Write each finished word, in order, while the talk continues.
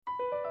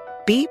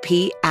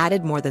BP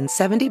added more than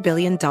 $70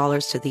 billion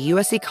to the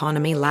U.S.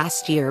 economy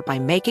last year by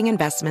making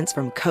investments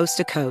from coast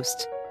to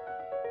coast.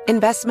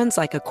 Investments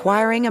like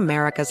acquiring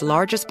America's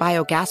largest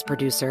biogas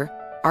producer,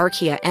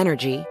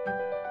 R.Kelly,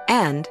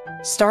 and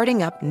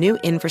starting up new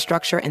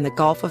infrastructure in the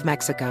Gulf of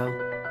Mexico.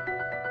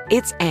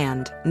 It's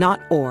and, not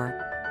or.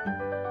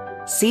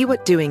 See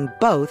what doing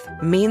both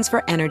means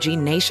for energy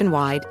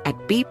nationwide at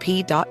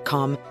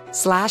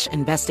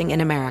bp.com/investing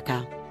in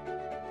America.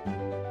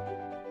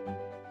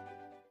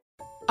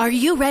 Are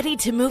you ready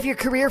to move your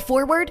career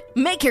forward?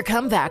 Make your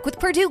comeback with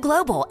Purdue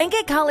Global and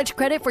get college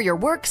credit for your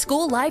work,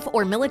 school, life,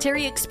 or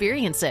military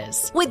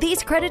experiences. With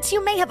these credits,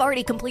 you may have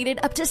already completed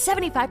up to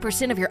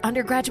 75% of your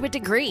undergraduate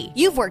degree.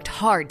 You've worked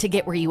hard to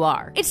get where you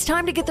are. It's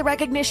time to get the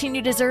recognition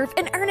you deserve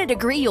and earn a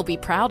degree you'll be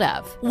proud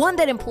of. One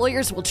that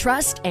employers will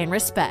trust and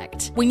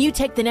respect. When you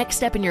take the next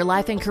step in your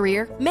life and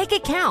career, make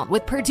it count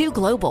with Purdue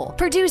Global,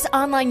 Purdue's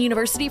online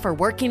university for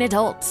working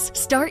adults.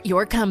 Start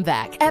your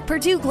comeback at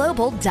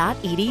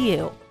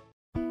purdueglobal.edu.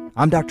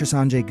 I'm Dr.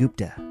 Sanjay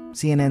Gupta,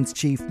 CNN's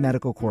chief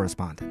medical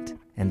correspondent,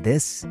 and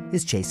this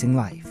is Chasing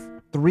Life.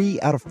 3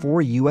 out of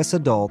 4 U.S.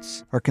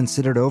 adults are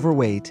considered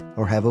overweight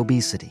or have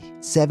obesity.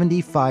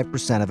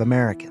 75% of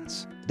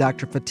Americans.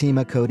 Dr.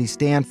 Fatima Cody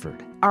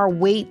Stanford. Our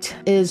weight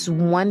is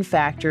one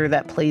factor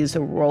that plays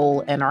a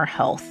role in our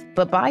health,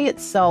 but by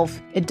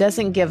itself, it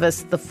doesn't give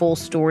us the full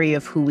story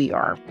of who we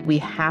are. We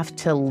have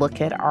to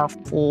look at our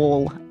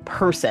full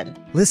person.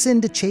 Listen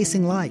to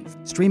Chasing Life,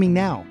 streaming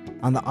now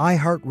on the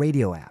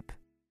iHeartRadio app.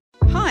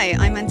 Hi,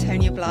 I'm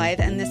Antonia Blythe,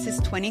 and this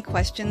is 20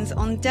 Questions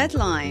on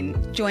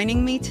Deadline.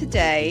 Joining me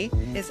today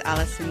is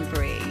Alison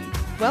Brie.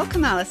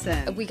 Welcome,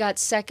 Alison. We got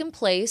second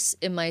place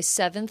in my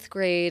 7th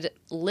grade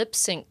lip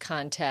sync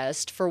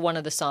contest for one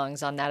of the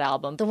songs on that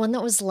album. The one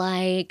that was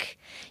like,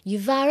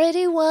 "You've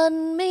already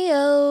won me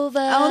over."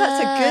 Oh,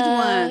 that's a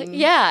good one.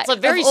 Yeah. It's like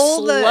very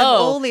slow. Of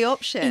all the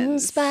options. In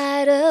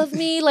spite of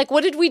me. Like,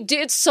 what did we do?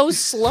 It's so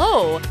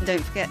slow.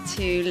 Don't forget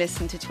to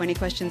listen to 20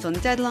 Questions on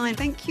Deadline.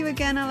 Thank you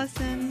again,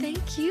 Alison.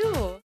 Thank you.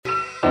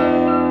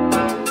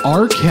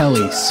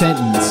 R.Kelly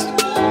sentenced.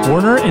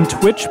 Warner and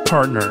Twitch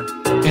partner.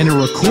 And a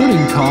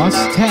recording cost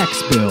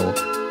tax bill.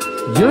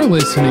 You're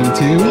listening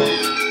to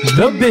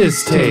The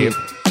Biz Tape.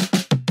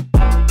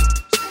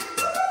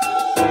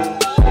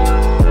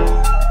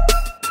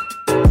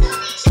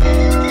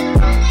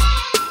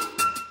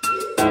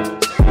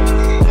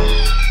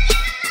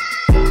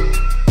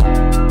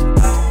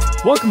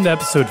 Welcome to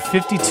episode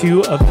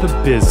 52 of The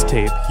Biz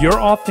Tape, your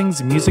all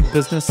things music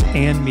business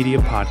and media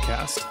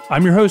podcast.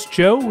 I'm your host,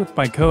 Joe, with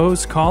my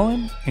co-host,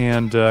 Colin.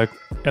 And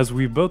as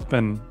we've both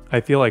been, I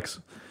feel like,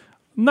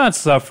 not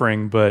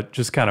suffering, but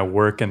just kind of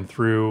working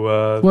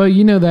through... well,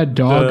 you know that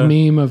dog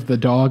meme of the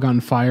dog on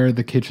fire at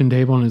the kitchen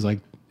table and is like,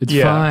 it's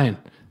fine.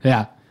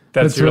 Yeah.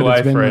 That's your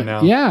life right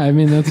now. Yeah, I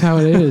mean, that's how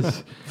it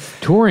is.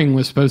 Touring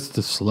was supposed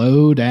to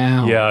slow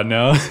down. Yeah,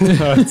 no.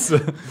 It's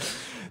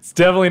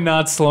definitely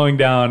not slowing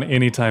down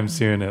anytime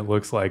soon, it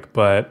looks like.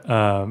 But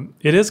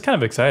it is kind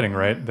of exciting,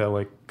 right? That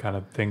like kind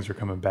of things are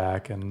coming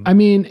back. And I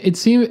mean,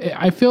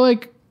 I feel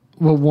like,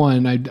 well,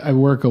 one, I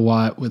work a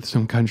lot with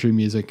some country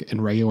music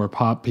and regular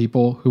pop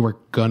people who are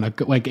gonna,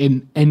 like,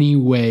 in any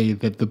way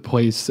that the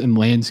place and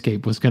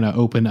landscape was gonna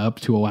open up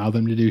to allow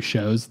them to do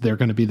shows, they're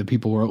gonna be the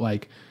people who are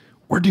like,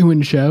 we're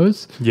doing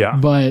shows. Yeah.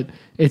 But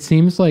it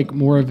seems like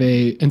more of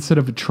instead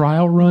of a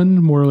trial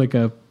run, more like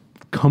a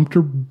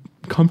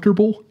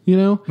comfortable, you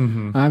know,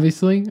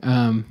 obviously.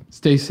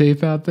 Stay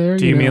safe out there.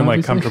 Do you mean obviously?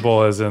 Like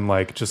comfortable as in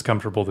like just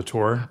comfortable to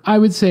tour? I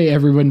would say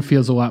everyone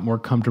feels a lot more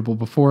comfortable.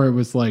 Before it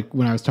was like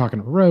when I was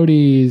talking to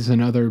roadies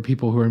and other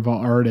people who are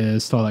involved,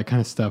 artists, all that kind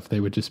of stuff, they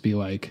would just be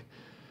like,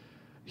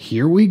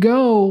 here we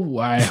go.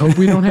 I hope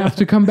we don't have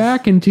to come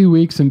back in 2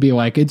 weeks and be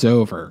like, it's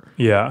over.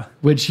 Yeah.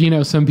 Which, you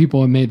know, some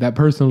people have made that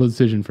personal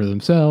decision for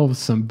themselves.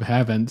 Some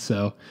haven't.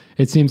 So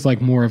it seems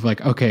like more of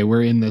like, okay,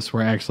 we're in this.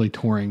 We're actually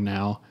touring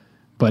now.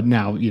 But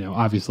now, you know,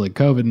 obviously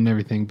COVID and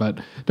everything, but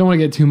don't want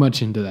to get too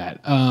much into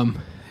that.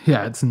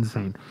 Yeah, it's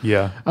insane.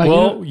 Yeah.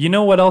 Well, you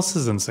know what else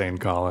is insane,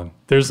 Colin?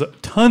 There's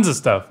tons of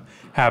stuff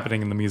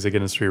happening in the music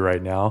industry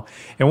right now.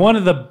 And one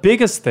of the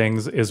biggest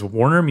things is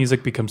Warner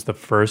Music becomes the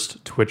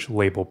first Twitch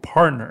label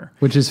partner.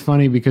 Which is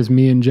funny because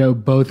me and Joe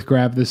both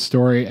grabbed this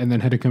story and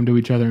then had to come to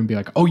each other and be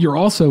like, oh, you're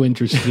also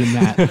interested in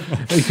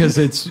that. Because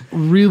it's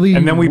really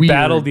And then we weird.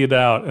 battled it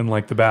out in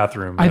like the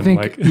bathroom. I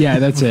think, like, yeah,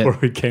 that's it. Before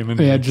we came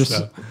in. Yeah,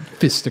 just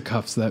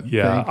fisticuffs that thing.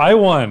 I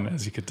won,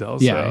 as you could tell.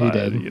 Yeah, so he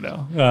did. You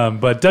know,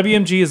 but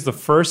WMG is the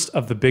first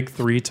of the big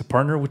three to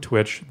partner with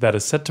Twitch that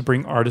is set to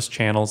bring artist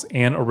channels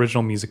and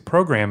original music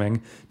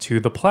programming to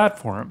the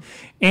platform.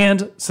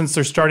 And since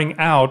they're starting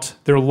out,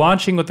 they're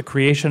launching with the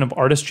creation of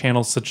artist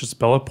channels such as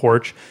Bella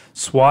Porch,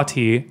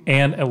 Swati,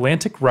 and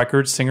Atlantic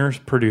Records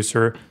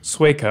singer-producer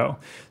Swayco.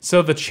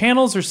 So the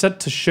channels are set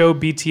to show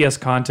BTS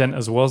content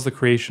as well as the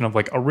creation of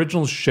like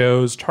original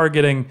shows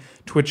targeting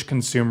Twitch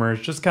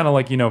consumers, just kind of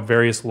like, you know,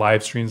 various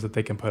live streams that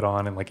they can put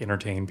on and like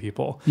entertain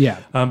people. Yeah.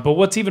 But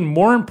what's even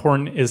more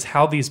important is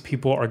how these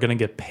people are going to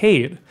get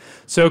paid.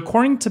 So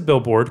according to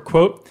Billboard,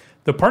 quote,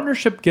 The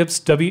partnership gives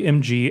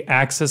WMG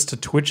access to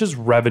Twitch's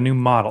revenue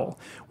model,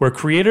 where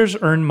creators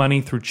earn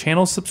money through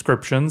channel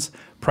subscriptions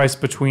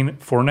priced between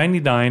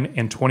 $4.99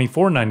 and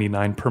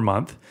 $24.99 per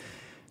month,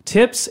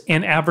 tips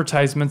and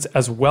advertisements,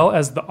 as well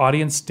as the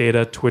audience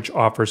data Twitch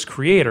offers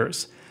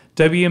creators.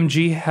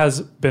 WMG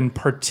has been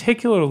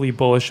particularly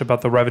bullish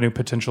about the revenue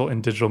potential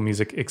in digital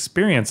music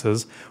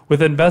experiences,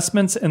 with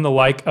investments in the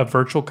like of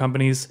virtual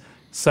companies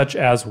such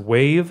as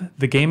Wave,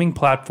 the gaming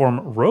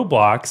platform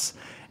Roblox,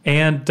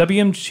 and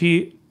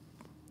WMG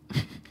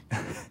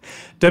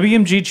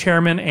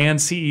chairman and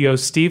CEO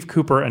Steve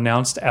Cooper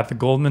announced at the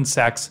Goldman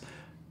Sachs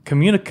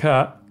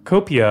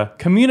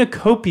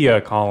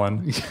Communicopia,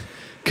 Colin.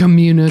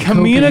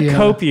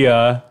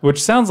 Communicopia,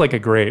 which sounds like a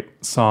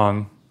great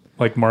song,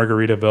 like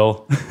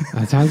Margaritaville.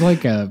 It sounds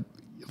like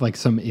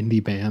some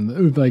indie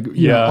band. Like,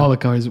 yeah, all the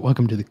cars,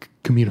 welcome to the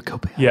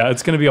Communicopia. Yeah,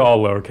 it's going to be all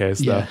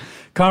lowercase, though.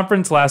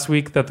 Conference last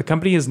week that the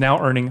company is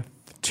now earning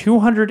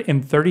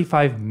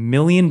 $235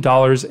 million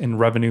in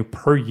revenue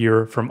per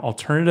year from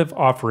alternative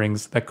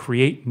offerings that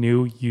create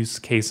new use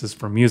cases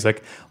for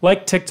music,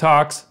 like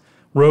TikToks,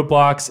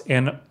 Roblox,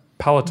 and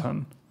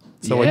Peloton.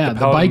 So like the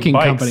biking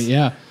bikes. Company,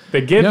 yeah.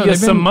 They give you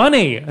some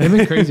money. They've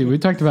been crazy. We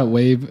talked about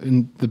Wave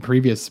in the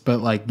previous,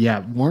 but like,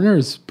 yeah, Warner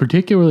is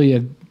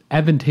particularly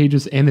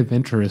advantageous and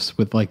adventurous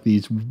with like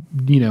these,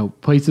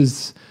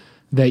 places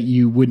that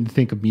you wouldn't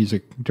think of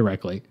music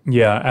directly.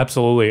 Yeah,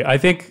 absolutely. I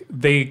think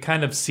they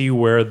kind of see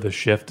where the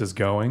shift is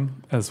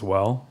going as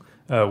well,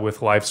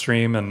 with live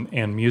stream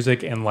and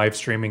music and live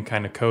streaming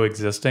kind of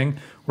coexisting.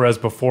 Whereas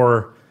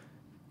before,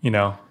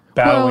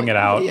 battling it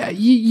out. Yeah,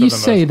 you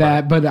say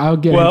that, but I'll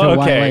get into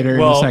why later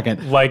in a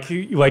second. Like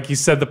you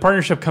said, the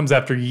partnership comes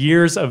after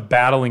years of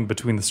battling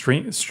between the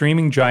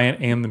streaming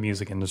giant and the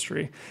music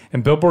industry.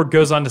 And Billboard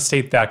goes on to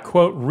state that,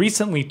 quote,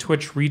 recently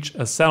Twitch reached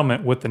a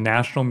settlement with the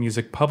National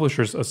Music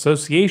Publishers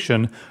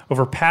Association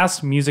over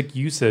past music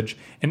usage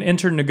and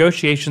entered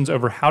negotiations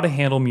over how to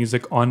handle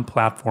music on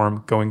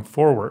platform going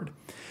forward.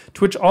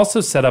 Twitch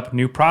also set up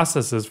new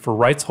processes for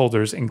rights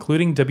holders,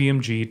 including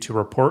WMG, to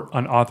report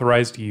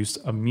unauthorized use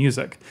of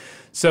music.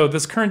 So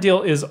this current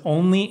deal is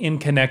only in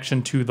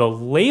connection to the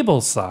label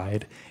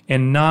side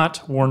and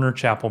not Warner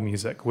Chappell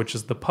Music, which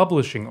is the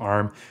publishing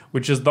arm,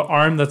 which is the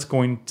arm that's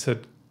going to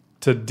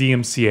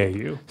DMCA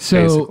you.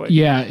 So, basically.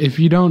 Yeah, if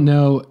you don't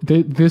know,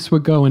 this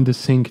would go into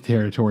sync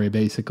territory,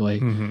 basically.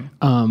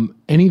 Mm-hmm.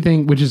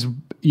 Anything, which is,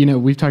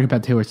 we've talked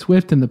about Taylor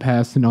Swift in the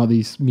past, and all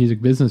these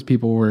music business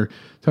people were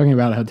talking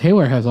about how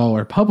Taylor has all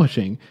our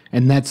publishing.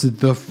 And that's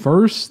the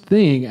first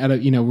thing out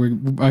of,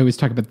 I always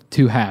talk about the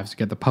two halves. You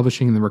got the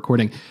publishing and the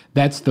recording.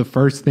 That's the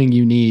first thing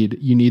you need.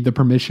 You need the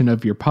permission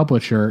of your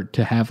publisher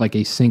to have like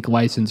a sync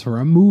license for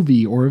a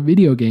movie or a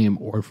video game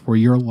or for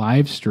your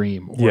live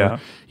stream. Or,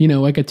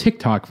 like a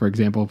TikTok, for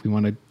example, if we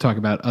want to talk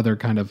about other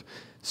kind of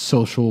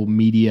social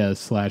media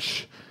 /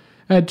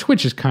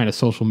 Twitch is kind of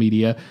social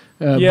media.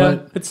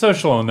 But it's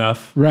social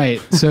enough.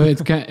 Right. So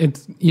it's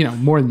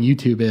more than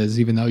YouTube is,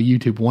 even though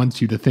YouTube wants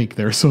you to think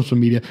they're social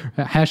media.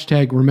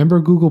 Hashtag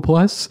remember Google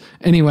Plus.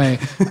 Anyway.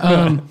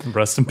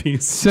 Rest in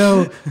peace.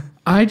 So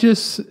I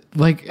just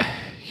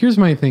here's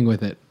my thing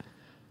with it.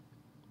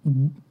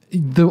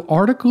 The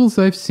articles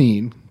I've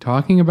seen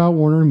talking about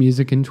Warner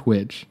Music and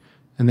Twitch,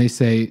 and they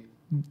say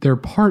they're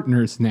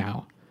partners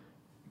now,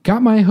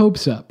 got my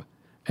hopes up.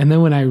 And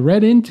then when I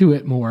read into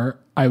it more,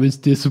 I was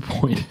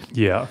disappointed.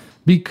 Yeah.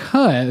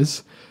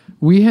 Because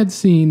we had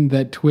seen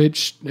that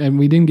Twitch, and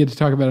we didn't get to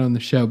talk about it on the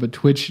show, but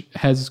Twitch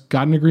has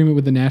got an agreement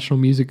with the National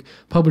Music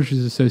Publishers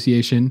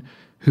Association,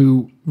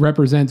 who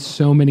represents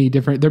so many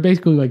different, they're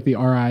basically like the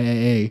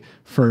RIAA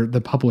for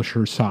the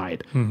publisher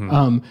side.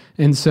 Mm-hmm.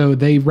 And so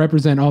they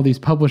represent all these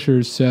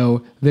publishers,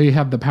 so they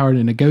have the power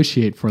to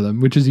negotiate for them,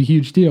 which is a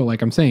huge deal.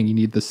 Like I'm saying, you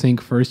need the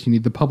sync first, you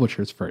need the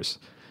publishers first.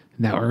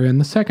 Now we're in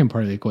the second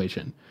part of the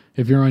equation.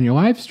 If you're on your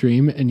live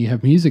stream and you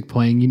have music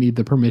playing, you need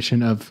the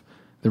permission of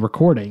the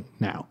recording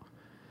now.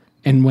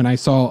 And when I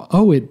saw,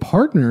 it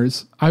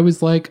partners, I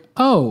was like,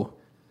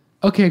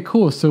 okay,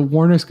 cool. So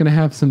Warner's going to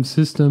have some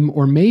system,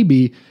 or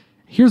maybe,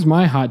 here's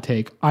my hot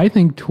take. I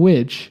think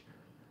Twitch,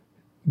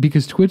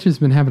 because Twitch has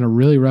been having a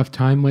really rough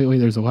time lately.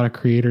 There's a lot of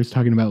creators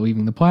talking about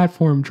leaving the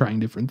platform,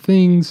 trying different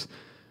things.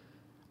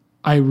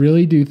 I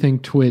really do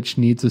think Twitch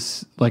needs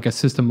a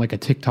system like a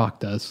TikTok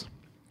does.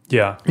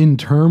 Yeah. In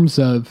terms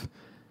of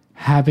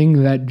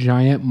having that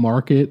giant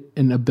market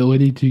and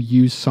ability to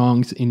use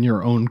songs in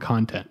your own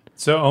content.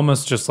 So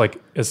almost just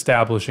like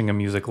establishing a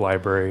music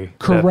library.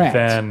 Correct.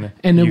 Then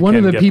and you one can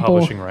of the get people,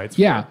 publishing rights.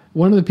 Yeah.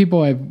 One of the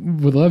people I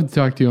would love to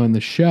talk to on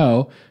the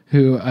show,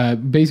 who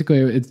basically,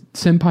 it's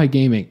Senpai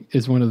Gaming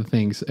is one of the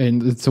things,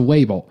 and it's a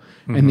label.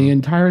 Mm-hmm. And the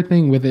entire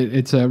thing with it,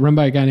 it's run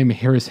by a guy named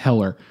Harris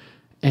Heller.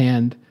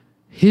 And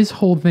his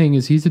whole thing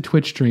is he's a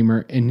Twitch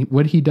streamer, and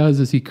what he does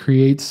is he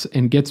creates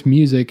and gets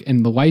music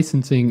and the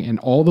licensing and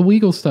all the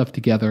legal stuff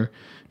together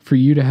for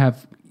you to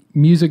have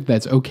music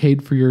that's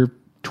okayed for your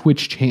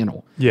Twitch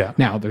channel. Yeah.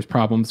 Now there's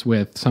problems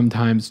with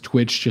sometimes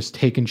Twitch just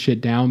taking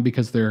shit down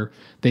because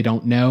they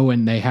don't know,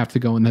 and they have to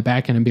go in the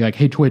back end and be like,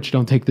 hey, Twitch,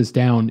 don't take this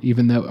down,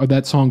 even though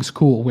that song's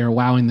cool. We're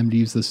allowing them to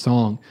use this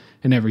song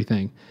and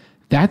everything.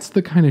 That's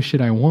the kind of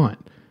shit I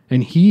want.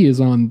 And he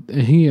and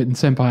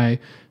Senpai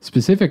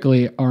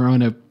specifically are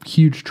on a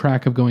huge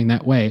track of going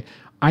that way.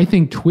 I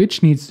think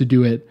Twitch needs to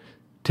do it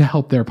to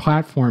help their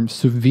platform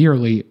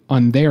severely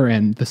on their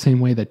end, the same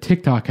way that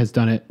TikTok has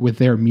done it with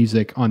their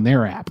music on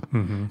their app,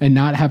 and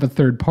not have a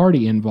third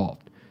party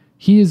involved.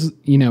 He is,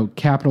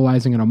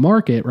 capitalizing on a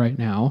market right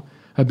now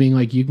of being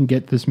like, you can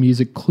get this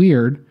music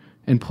cleared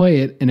and play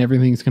it and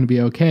everything's going to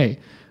be okay.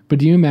 But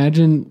do you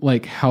imagine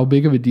like how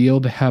big of a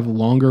deal to have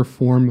longer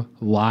form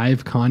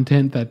live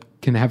content that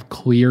can have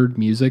cleared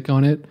music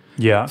on it?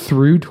 Yeah.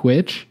 Through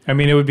Twitch? I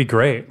mean, it would be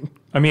great.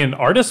 I mean,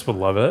 artists would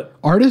love it.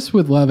 Artists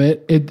would love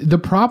it. The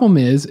problem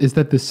is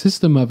that the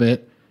system of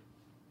it,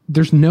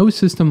 there's no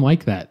system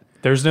like that.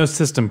 There's no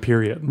system,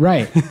 period.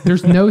 Right.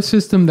 There's no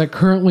system that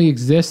currently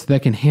exists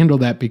that can handle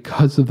that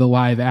because of the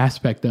live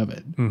aspect of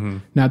it.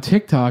 Now,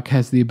 TikTok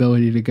has the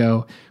ability to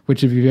go,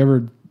 which if you've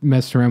ever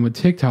messed around with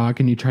TikTok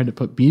and you tried to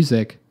put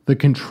music, the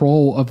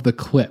control of the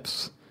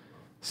clips.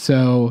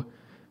 So,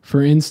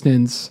 for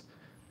instance,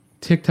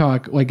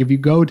 TikTok, like if you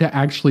go to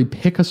actually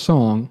pick a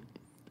song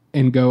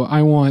and go,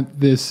 I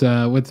want this,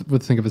 let's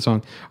think of a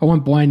song. I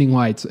want Blinding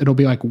Lights. It'll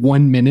be like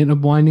 1 minute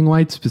of Blinding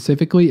Lights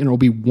specifically, and it'll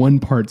be one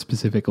part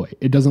specifically.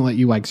 It doesn't let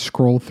you like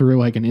scroll through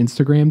like an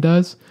Instagram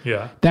does.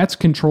 Yeah. That's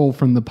control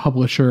from the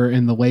publisher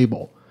and the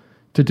label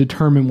to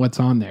determine what's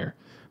on there.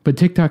 But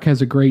TikTok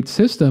has a great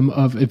system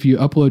of if you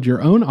upload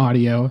your own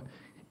audio,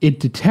 it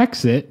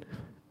detects it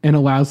and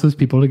allows those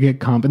people to get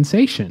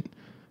compensation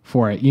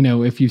for it.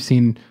 If you've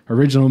seen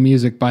original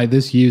music by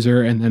this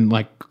user and then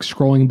like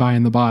scrolling by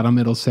in the bottom,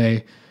 it'll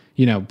say,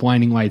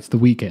 Blinding Lights, The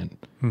Weeknd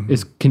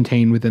is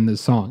contained within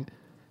this song.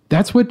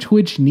 That's what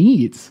Twitch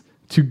needs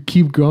to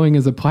keep growing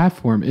as a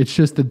platform. It's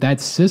just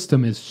that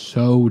system is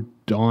so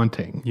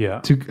daunting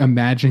to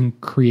imagine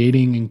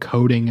creating and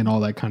coding and all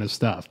that kind of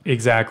stuff.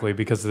 Exactly,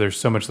 because there's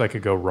so much that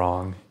could go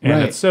wrong.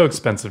 And it's so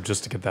expensive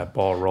just to get that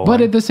ball rolling. But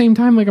at the same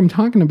time, like I'm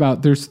talking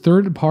about, there's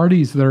third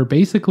parties that are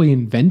basically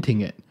inventing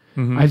it.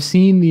 I've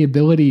seen the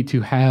ability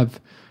to have,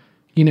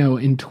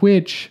 in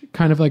Twitch,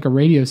 kind of like a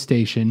radio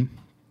station,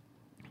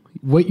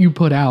 what you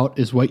put out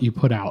is what you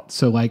put out.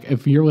 So like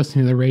if you're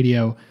listening to the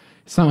radio,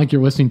 it's not like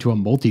you're listening to a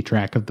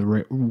multi-track of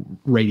the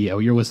radio.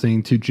 You're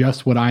listening to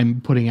just what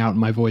I'm putting out in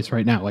my voice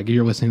right now. Like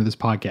you're listening to this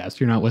podcast.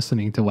 You're not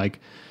listening to like,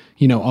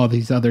 all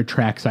these other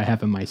tracks I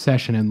have in my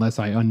session unless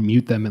I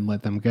unmute them and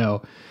let them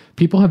go.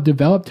 People have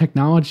developed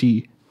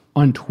technology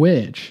on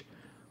Twitch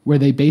where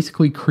they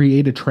basically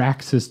create a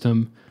track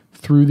system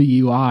through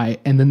the UI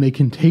and then they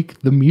can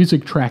take the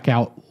music track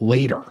out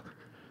later.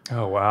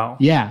 Oh, wow.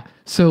 Yeah.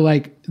 So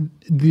like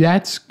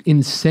that's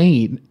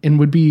insane and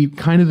would be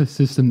kind of the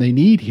system they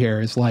need here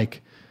is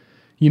like,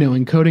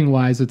 encoding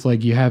wise, it's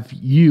like you have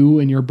you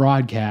and your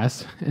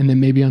broadcast and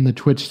then maybe on the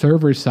Twitch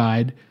server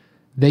side,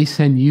 they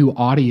send you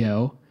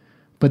audio,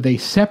 but they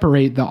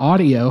separate the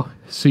audio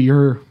so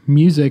your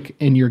music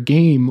and your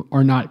game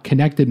are not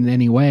connected in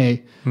any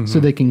way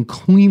so they can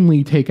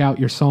cleanly take out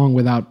your song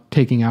without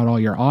taking out all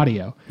your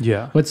audio.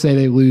 Yeah. Let's say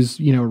they lose,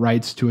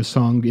 rights to a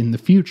song in the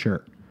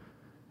future.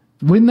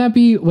 Wouldn't that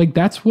be like,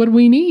 that's what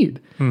we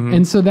need.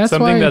 And so that's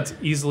something why, that's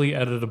easily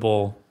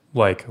editable,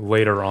 like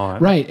later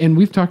on. Right. And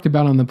we've talked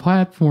about on the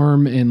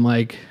platform and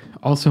like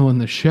also on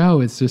the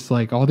show, it's just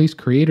like all these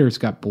creators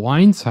got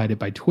blindsided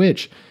by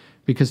Twitch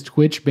because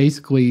Twitch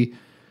basically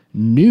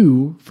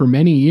knew for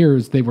many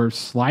years they were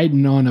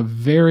sliding on a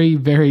very,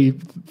 very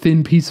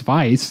thin piece of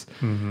ice.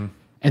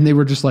 And they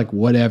were just like,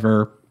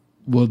 whatever,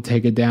 we'll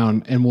take it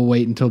down and we'll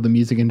wait until the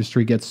music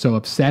industry gets so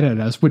upset at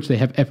us, which they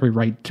have every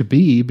right to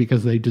be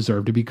because they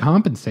deserve to be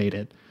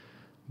compensated.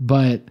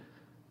 But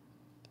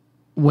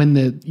when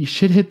the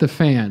shit hit the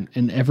fan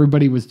and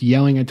everybody was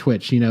yelling at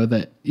Twitch,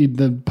 that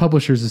the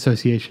publishers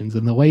associations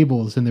and the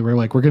labels, and they were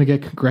like, we're going to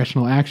get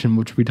congressional action,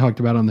 which we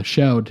talked about on the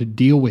show, to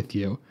deal with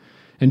you.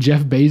 And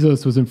Jeff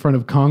Bezos was in front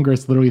of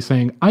Congress literally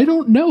saying, I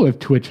don't know if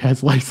Twitch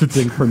has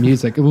licensing for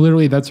music.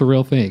 Literally, that's a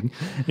real thing.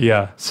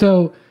 Yeah.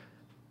 So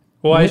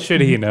why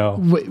should he know?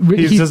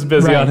 He's just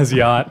busy on his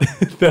yacht.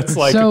 That's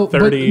like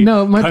 30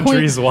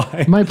 countries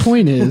wide. My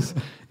point is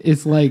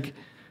like,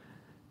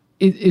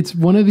 it's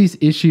one of these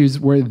issues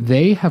where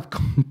they have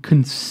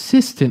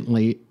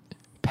consistently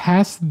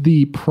passed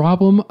the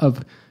problem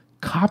of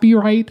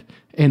copyright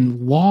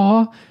and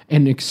law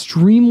and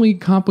extremely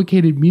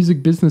complicated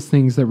music business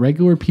things that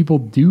regular people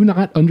do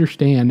not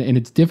understand. And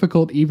it's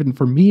difficult even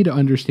for me to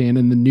understand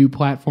in the new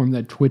platform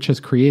that Twitch has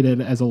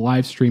created as a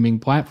live streaming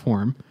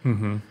platform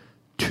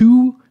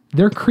to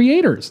their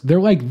creators. They're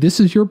like, this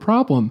is your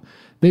problem.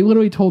 They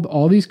literally told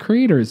all these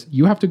creators,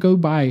 you have to go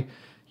by,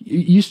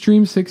 you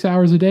stream 6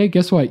 hours a day.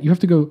 Guess what? You have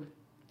to go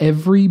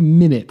every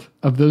minute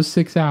of those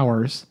 6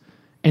 hours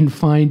and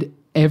find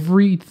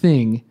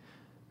everything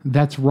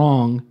that's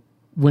wrong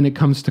when it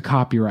comes to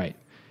copyright.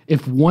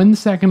 If 1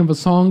 second of a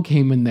song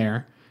came in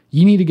there,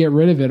 you need to get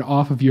rid of it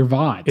off of your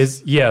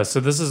VODs. So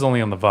this is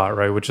only on the VOD,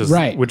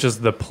 right? Which is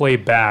the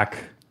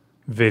playback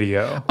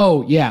video.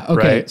 Oh, yeah.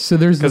 Okay. Right? So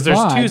there's because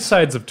there's two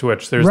sides of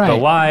Twitch. There's the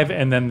live,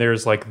 and then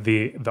there's like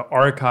the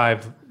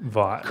archive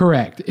VOD.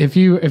 Correct. If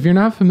you're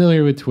not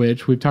familiar with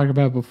Twitch, we've talked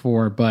about it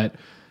before, but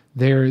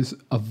there's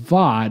a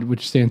VOD,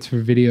 which stands for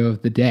Video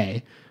of the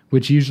Day,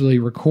 which usually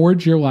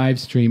records your live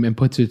stream and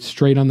puts it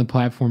straight on the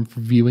platform for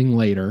viewing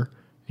later.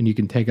 And you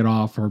can take it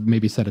off or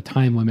maybe set a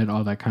time limit,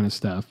 all that kind of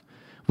stuff.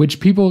 Which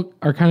people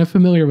are kind of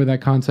familiar with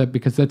that concept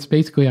because that's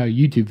basically how a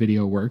YouTube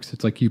video works.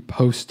 It's like you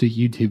post a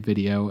YouTube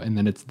video and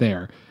then it's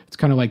there. It's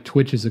kind of like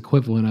Twitch's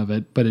equivalent of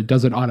it, but it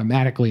does it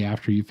automatically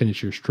after you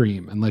finish your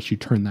stream unless you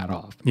turn that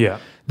off. Yeah.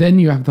 Then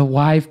you have the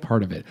live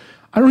part of it.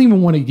 I don't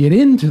even want to get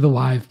into the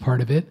live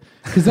part of it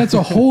because that's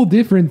a whole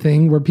different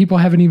thing where people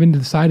haven't even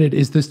decided,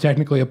 is this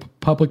technically a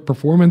public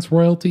performance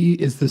royalty?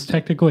 Is this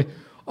technically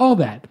all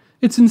that?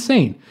 It's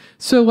insane.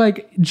 So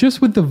like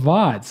just with the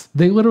VODs,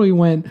 they literally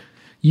went,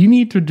 you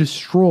need to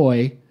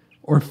destroy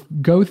or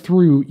go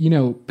through,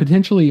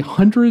 potentially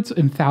hundreds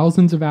and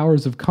thousands of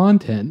hours of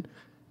content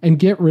and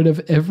get rid of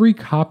every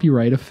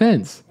copyright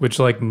offense. Which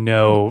like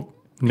no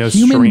human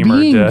streamer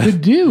being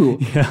could do.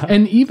 Yeah.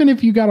 And even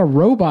if you got a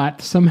robot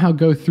to somehow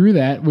go through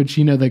that, which,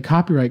 the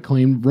copyright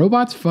claim,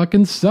 robots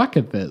fucking suck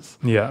at this.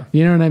 Yeah.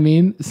 You know what I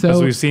mean? So,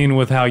 as we've seen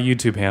with how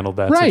YouTube handled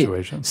that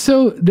situation.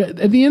 So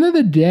at the end of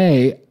the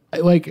day,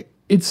 like,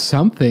 it's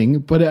something,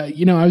 but I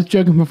was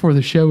joking before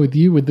the show with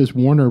you with this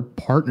Warner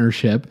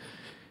partnership.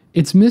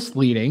 It's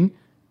misleading.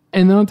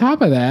 And then on top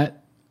of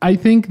that, I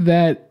think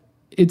that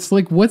it's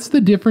like, what's the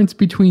difference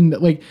between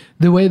like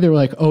the way they're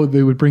like, oh,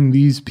 they would bring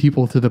these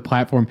people to the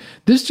platform.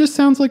 This just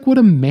sounds like what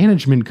a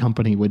management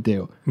company would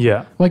do.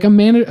 Yeah. Like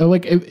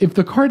if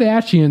the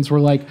Kardashians were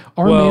like,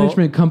 our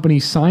management company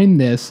signed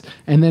this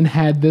and then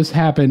had this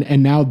happen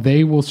and now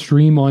they will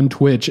stream on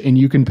Twitch and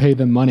you can pay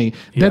them money.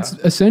 Yeah. That's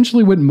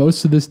essentially what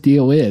most of this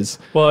deal is.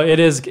 Well,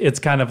 it's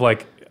kind of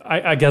like,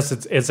 I guess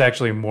it's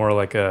actually more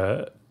like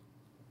a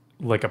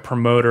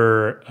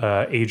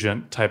promoter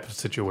agent type of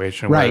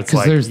situation, right? Because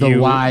like there's the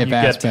live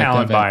aspect get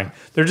talent of it. buying.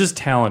 They're just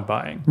talent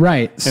buying,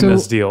 right? In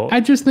this deal, I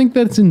just think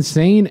that's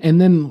insane.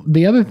 And then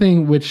the other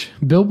thing, which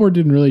Billboard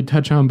didn't really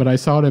touch on, but I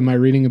saw it in my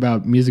reading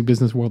about music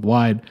business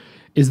worldwide,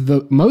 is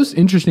the most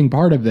interesting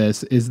part of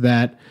this is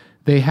that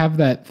they have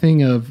that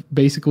thing of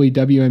basically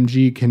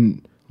WMG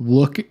can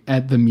look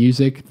at the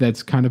music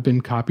that's kind of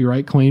been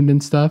copyright claimed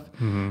and stuff,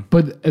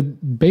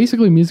 but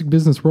basically Music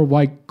Business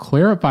Worldwide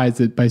clarifies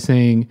it by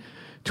saying,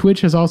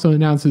 Twitch has also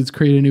announced it's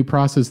created a new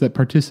process that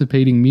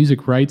participating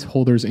music rights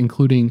holders,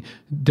 including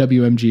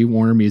WMG,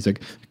 Warner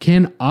Music,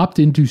 can opt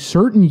into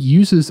certain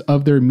uses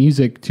of their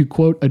music to,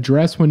 quote,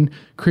 address when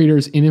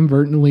creators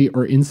inadvertently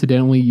or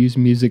incidentally use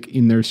music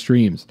in their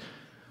streams.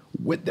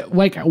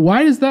 Like,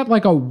 why is that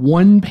like a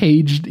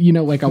one-page,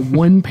 like a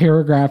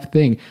one-paragraph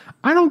thing?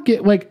 I don't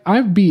get, like,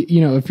 I'd be,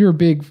 if you're a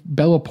big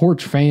Bella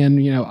Porch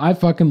fan, I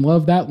fucking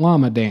love that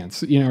llama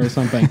dance, or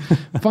something.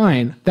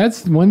 Fine.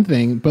 That's one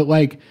thing. But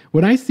like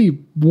when I see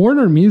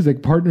Warner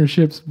Music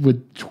partnerships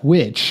with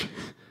Twitch,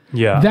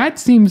 that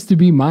seems to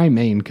be my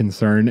main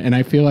concern. And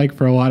I feel like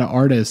for a lot of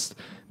artists,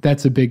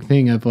 that's a big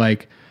thing of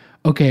like,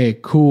 okay,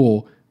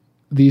 cool.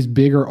 These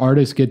bigger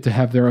artists get to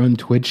have their own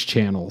Twitch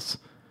channels.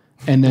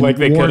 And then like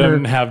they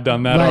couldn't have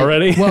done that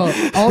already. Well,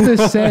 all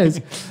this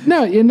says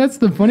no, and that's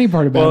the funny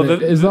part about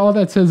it is all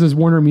that says is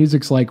Warner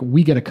Music's like,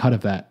 we get a cut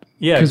of that.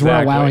 Yeah, because we're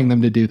allowing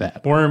them to do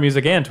that. Warner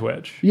Music and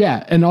Twitch.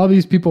 Yeah, and all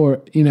these people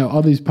are,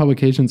 all these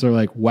publications are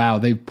like, wow,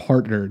 they've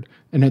partnered,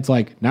 and it's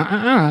like,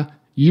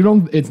 you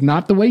don't. It's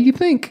not the way you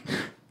think.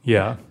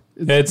 Yeah,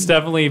 it's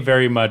definitely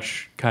very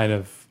much kind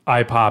of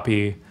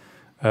eye-poppy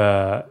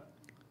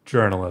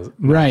journalism,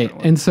 right?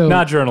 And so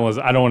not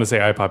journalism. I don't want to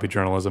say eye-poppy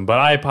journalism, but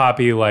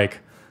eye-poppy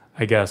like.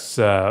 I guess,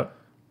 what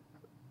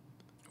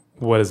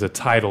is it,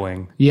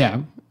 titling?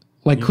 Yeah,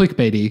 like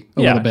clickbaity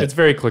a little bit. It's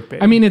very clickbaity.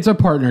 I mean, it's a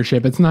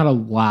partnership. It's not a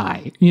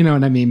lie. You know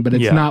what I mean? But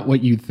it's not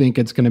what you think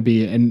it's going to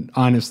be, and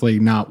honestly,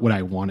 not what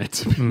I want it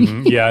to be.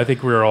 Mm-hmm. Yeah, I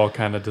think we were all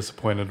kind of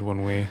disappointed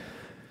when we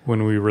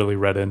really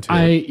read into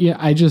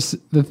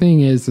it. The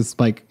thing is, it's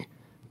like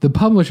the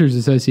Publishers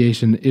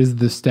Association is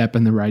the step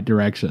in the right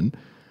direction.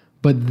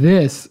 But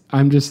this,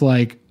 I'm just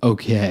like,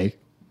 okay.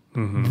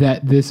 Mm-hmm.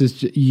 That this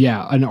is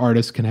an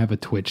artist can have a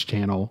Twitch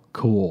channel,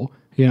 cool,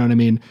 you know what I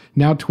mean?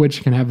 Now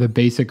Twitch can have the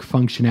basic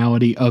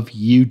functionality of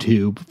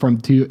YouTube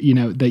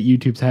that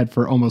YouTube's had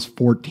for almost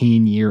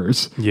 14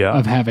 years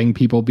of having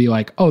people be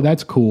like, oh,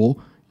 that's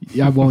cool,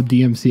 I won't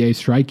DMCA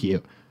strike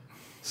you.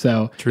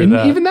 So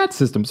even that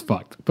system's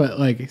fucked, but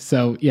like,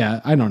 so yeah,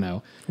 I don't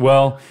know.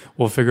 Well,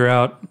 we'll figure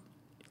out,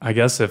 I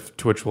guess, if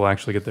Twitch will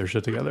actually get their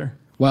shit together.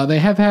 Well, they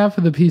have half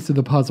of the piece of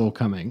the puzzle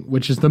coming,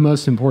 which is the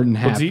most important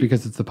half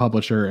because it's the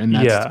publisher, and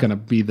that's going to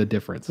be the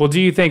difference. Well,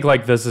 do you think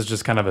like this is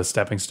just kind of a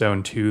stepping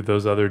stone to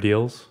those other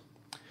deals?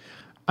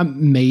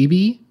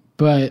 Maybe,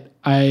 but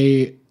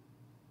I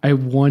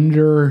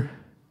wonder.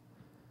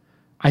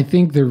 I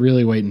think they're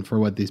really waiting for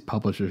what these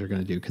publishers are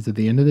going to do, because at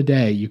the end of the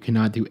day, you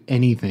cannot do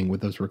anything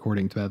with those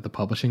recordings without the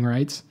publishing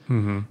rights.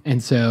 Mm-hmm.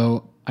 And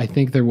so I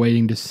think they're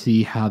waiting to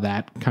see how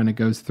that kind of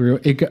goes through.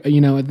 It,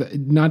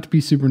 not to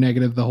be super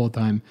negative the whole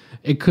time,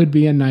 it could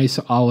be a nice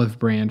olive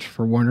branch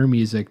for Warner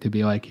Music to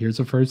be like, here's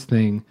the first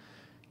thing.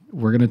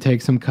 We're going to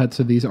take some cuts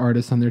of these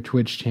artists on their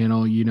Twitch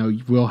channel.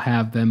 We'll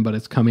have them, but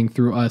it's coming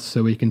through us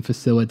so we can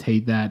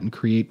facilitate that and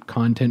create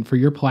content for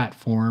your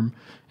platform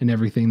and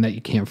everything that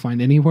you can't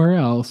find anywhere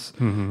else.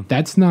 Mm-hmm.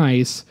 That's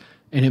nice.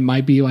 And it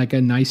might be like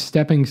a nice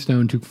stepping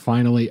stone to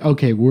finally,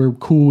 okay, we're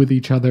cool with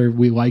each other.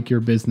 We like your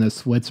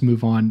business. Let's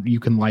move on.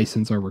 You can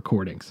license our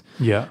recordings.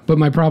 Yeah. But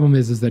my problem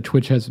is that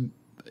Twitch has,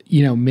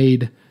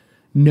 made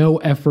no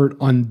effort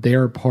on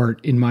their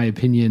part, in my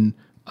opinion,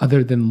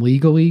 other than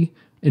legally,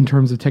 in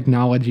terms of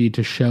technology,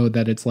 to show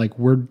that it's like,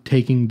 we're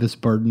taking this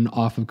burden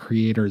off of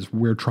creators.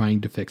 We're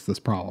trying to fix this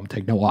problem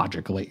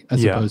technologically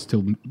as opposed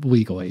to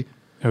legally.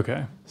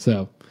 Okay.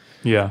 So.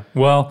 Yeah.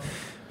 Well,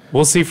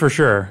 we'll see for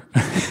sure,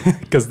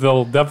 because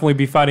they'll definitely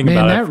be fighting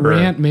about it. That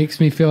rant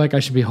makes me feel like I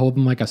should be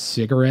holding like a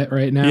cigarette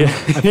right now.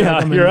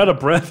 Yeah, you're out of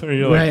breath. Or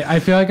you're right. I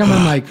feel like I'm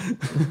in like,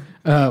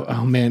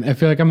 oh man, I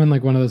feel like I'm in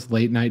like one of those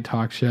late night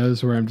talk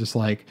shows where I'm just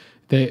like,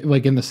 they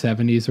like in the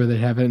 70s where they'd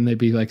have it and they'd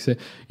be like,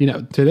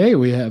 today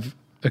we have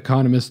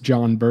economist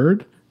John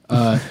Bird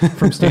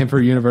from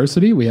Stanford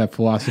University. We have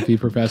philosophy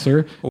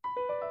professor.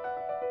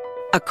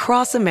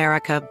 Across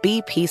America,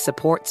 BP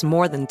supports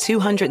more than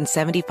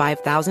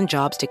 275,000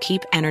 jobs to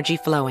keep energy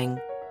flowing.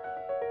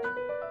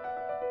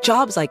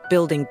 Jobs like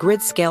building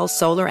grid-scale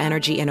solar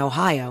energy in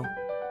Ohio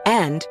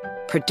and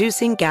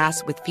producing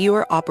gas with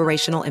fewer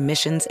operational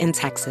emissions in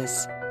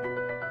Texas.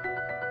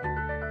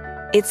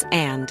 It's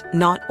and,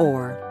 not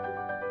or.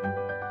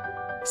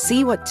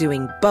 See what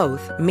doing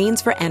both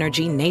means for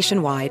energy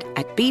nationwide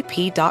at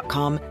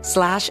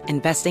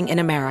bp.com/investing in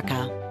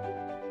America.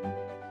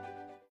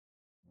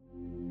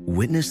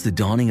 Witness the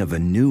dawning of a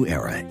new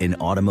era in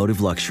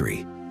automotive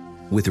luxury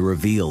with a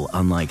reveal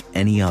unlike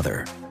any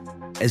other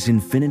as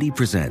Infiniti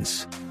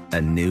presents a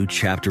new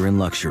chapter in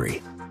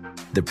luxury,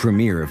 the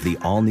premiere of the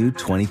all-new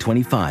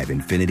 2025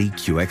 Infiniti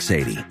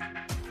QX80.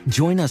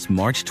 Join us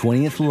March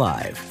 20th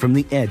live from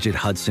the Edge at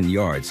Hudson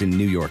Yards in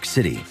New York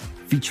City,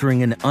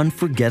 featuring an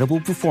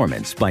unforgettable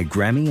performance by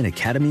Grammy and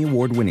Academy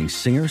Award-winning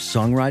singer,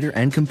 songwriter,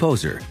 and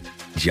composer,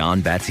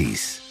 Jon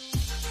Batiste.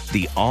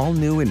 The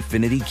all-new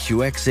Infiniti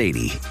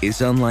QX80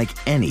 is unlike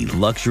any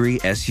luxury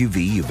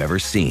SUV you've ever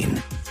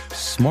seen.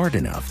 Smart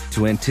enough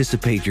to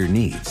anticipate your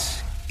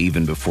needs,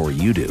 even before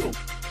you do.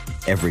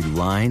 Every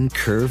line,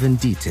 curve, and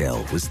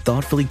detail was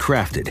thoughtfully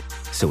crafted,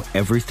 so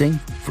everything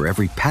for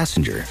every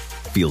passenger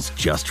feels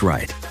just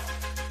right.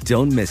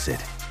 Don't miss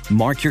it.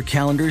 Mark your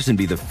calendars and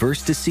be the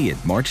first to see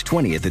it March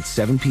 20th at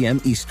 7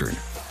 p.m. Eastern,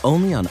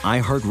 only on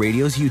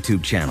iHeartRadio's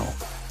YouTube channel.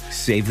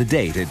 Save the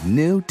date at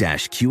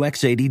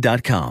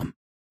new-QX80.com.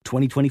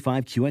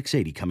 2025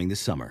 QX80 coming this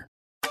summer.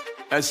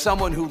 As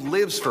someone who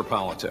lives for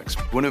politics,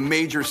 when a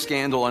major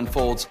scandal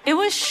unfolds, it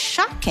was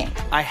shocking.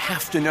 I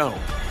have to know,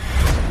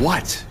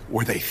 what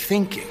were they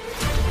thinking?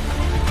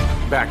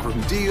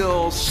 Backroom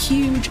deals,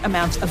 huge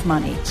amounts of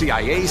money,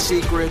 CIA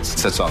secrets,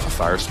 sets off a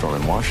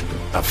firestorm in Washington,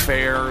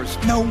 affairs.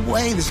 No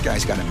way this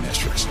guy's got a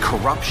mistress.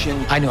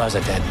 Corruption. I knew I was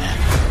a dead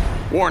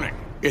man. Warning,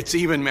 it's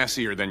even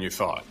messier than you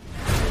thought.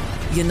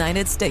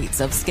 United States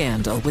of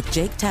Scandal with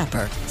Jake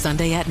Tapper,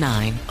 Sunday at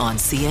 9 on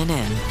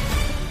CNN.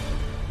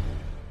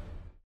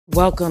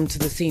 Welcome to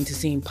the Scene to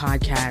Scene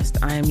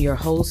podcast. I am your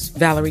host,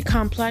 Valerie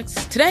Complex.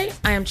 Today,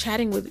 I am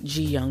chatting with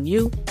Ji Young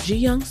Yu. Ji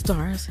Young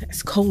stars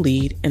as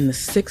co-lead in the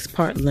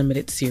 6-part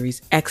limited series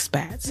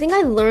Expats. I think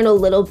I learn a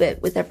little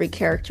bit with every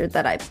character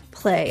that I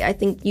play. I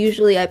think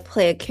usually I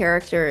play a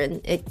character and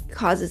it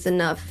causes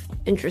enough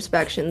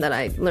introspection that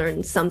I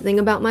learn something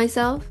about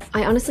myself.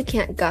 I honestly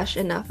can't gush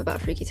enough about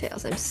Freaky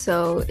Tales. I'm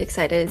so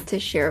excited to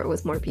share it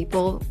with more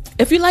people.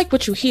 If you like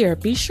what you hear,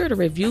 be sure to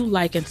review,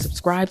 like, and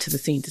subscribe to the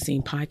Scene to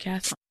Scene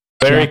podcast.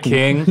 Larry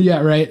King.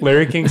 Yeah, right.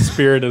 Larry King's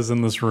spirit is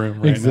in this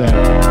room right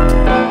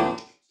now.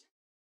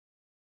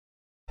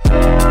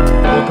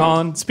 Well,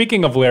 Colin,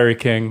 speaking of Larry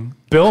King,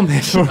 Bill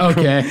made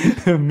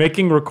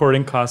making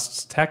recording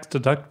costs tax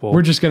deductible.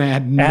 We're just going to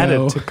add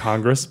added to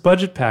Congress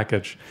budget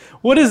package.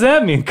 What does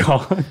that mean,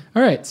 Colin?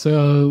 All right.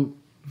 So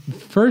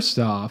first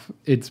off,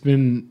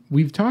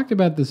 we've talked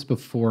about this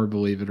before,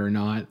 believe it or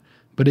not,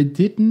 but it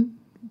didn't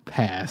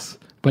pass.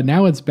 But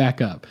now it's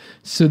back up.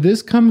 So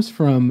this comes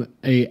from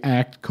an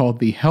act called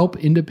the Help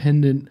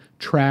Independent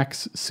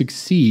Tracks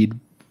Succeed,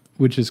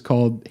 which is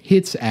called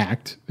HITS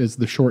Act, is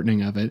the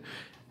shortening of it.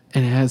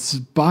 And it has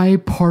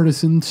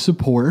bipartisan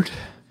support,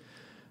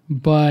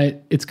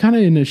 but it's kind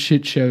of in a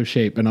shit show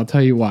shape, and I'll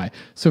tell you why.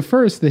 So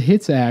first, the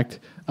HITS Act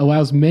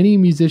allows many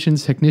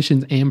musicians,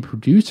 technicians, and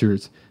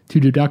producers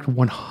to deduct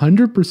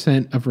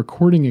 100% of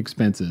recording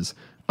expenses,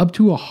 up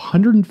to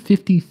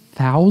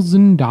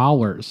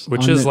 $150,000.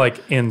 Which is like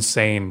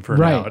insane for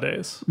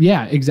nowadays.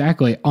 Yeah,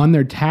 exactly. On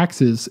their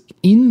taxes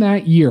in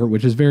that year,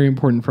 which is very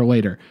important for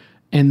later.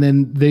 and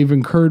then they've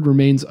incurred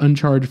remains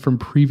uncharged from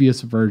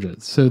previous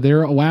versions. So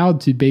they're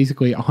allowed to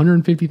basically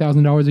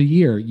 $150,000 a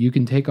year you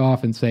can take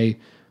off and say,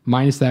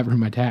 minus that from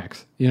my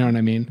tax. You know what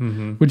I mean?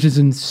 Mm-hmm. Which is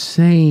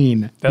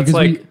insane. That's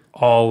like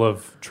all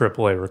of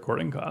AAA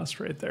recording costs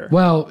right there.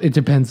 Well, it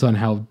depends on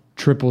how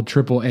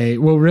triple A.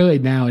 Well, really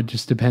now it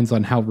just depends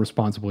on how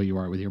responsible you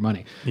are with your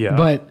money. Yeah.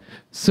 But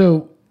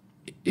so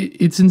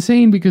it's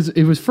insane because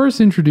it was first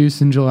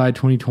introduced in July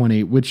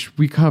 2020, which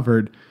we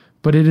covered,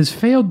 but it has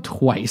failed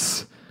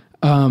twice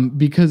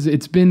because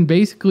it's been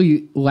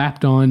basically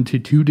lapped on to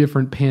two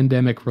different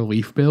pandemic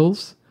relief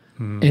bills,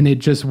 and it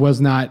just was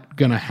not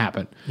going to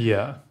happen.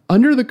 Yeah.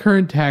 Under the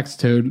current tax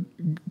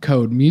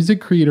code,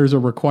 music creators are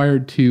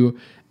required to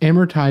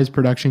amortize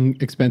production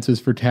expenses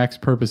for tax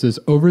purposes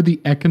over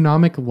the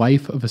economic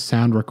life of a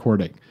sound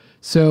recording.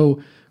 So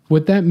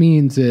what that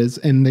means is,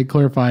 and they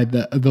clarified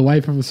that the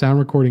life of a sound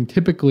recording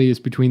typically is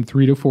between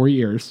 3 to 4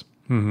 years.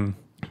 Mm-hmm.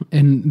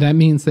 And that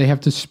means they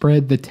have to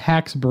spread the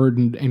tax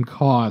burden and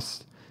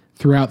costs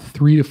throughout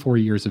 3 to 4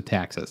 years of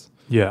taxes.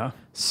 Yeah.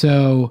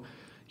 So,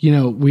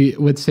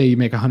 let's say you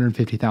make a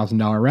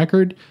 $150,000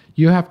 record,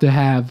 you have to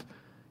have,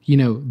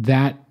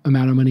 that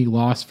amount of money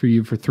lost for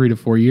you for 3 to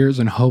 4 years,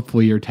 and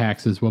hopefully your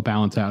taxes will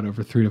balance out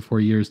over 3 to 4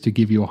 years to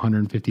give you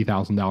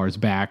 $150,000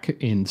 back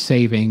in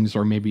savings,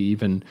 or maybe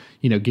even,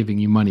 giving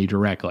you money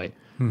directly.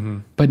 Mm-hmm.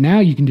 But now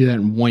you can do that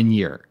in 1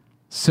 year.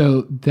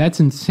 So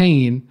that's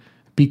insane,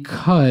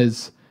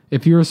 because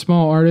if you're a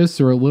small artist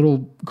or a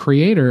little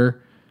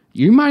creator,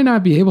 you might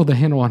not be able to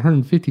handle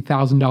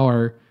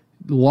 $150,000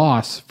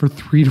 loss for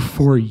 3 to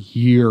 4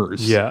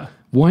 years. Yeah.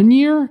 1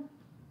 year?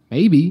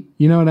 Maybe.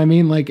 You know what I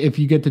mean? Like if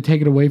you get to take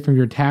it away from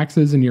your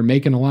taxes and you're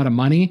making a lot of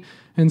money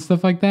and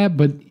stuff like that.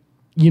 But,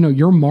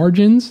 your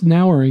margins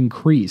now are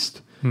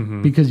increased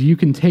because you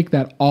can take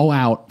that all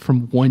out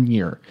from 1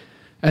 year.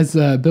 As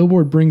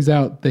Billboard brings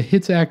out, the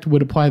HITS Act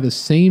would apply the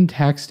same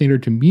tax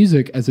standard to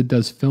music as it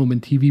does film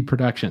and TV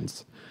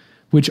productions,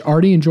 which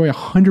already enjoy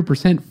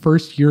 100%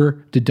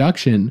 first-year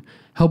deduction,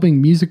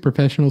 helping music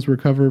professionals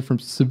recover from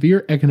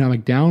severe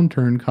economic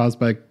downturn caused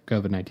by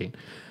COVID-19.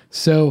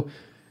 So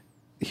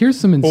here's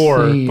some insane...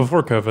 Or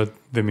before COVID,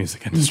 the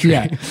music industry.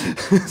 Yeah.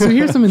 So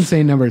here's some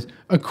insane numbers.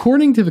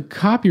 According to the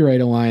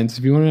Copyright Alliance,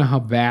 if you want to know how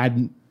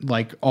bad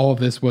all of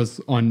this was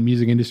on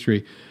music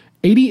industry,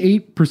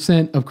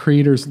 88% of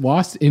creators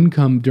lost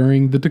income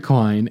during the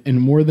decline,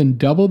 and more than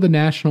double the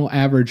national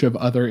average of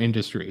other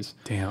industries.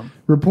 Damn.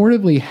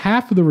 Reportedly,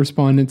 half of the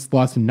respondents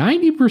lost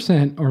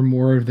 90% or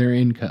more of their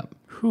income.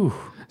 Whew.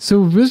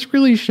 So this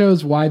really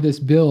shows why this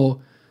bill,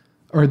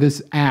 or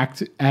this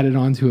act added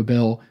onto a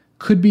bill,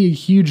 could be a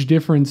huge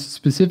difference,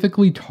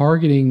 specifically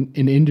targeting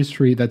an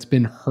industry that's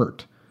been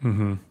hurt.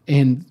 Mm-hmm.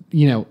 And,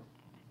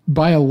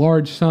 by a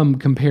large sum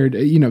compared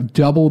to,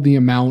 double the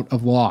amount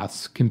of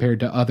loss compared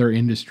to other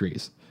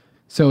industries.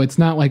 So it's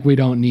not like we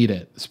don't need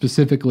it,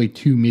 specifically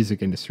to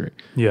music industry.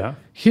 Yeah.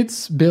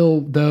 HITS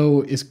bill,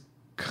 though, is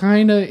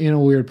kind of in a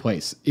weird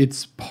place.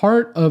 It's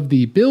part of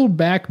the Build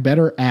Back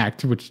Better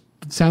Act, which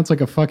sounds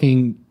like a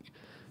fucking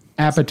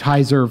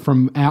appetizer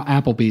from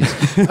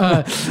Applebee's.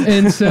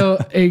 And so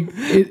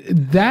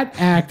that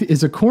act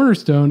is a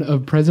cornerstone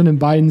of President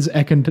Biden's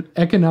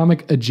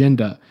economic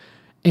agenda.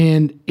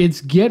 And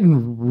it's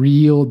getting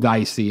real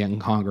dicey in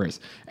Congress.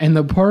 And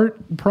the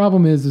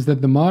problem is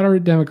that the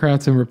moderate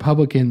Democrats and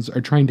Republicans are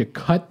trying to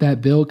cut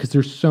that bill because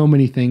there's so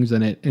many things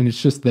in it, and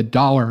it's just the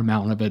dollar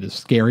amount of it is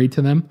scary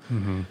to them.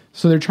 Mm-hmm.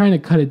 So they're trying to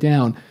cut it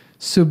down.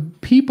 So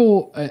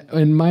people,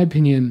 in my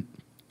opinion,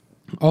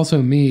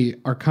 also me,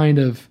 are kind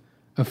of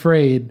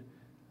afraid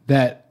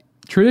that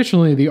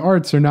traditionally the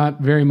arts are not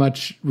very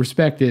much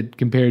respected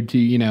compared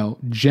to,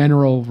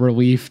 general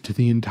relief to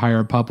the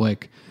entire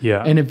public.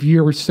 Yeah. And if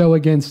you're so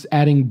against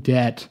adding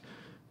debt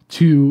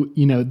to,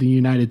 the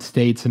United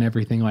States and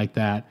everything like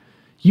that,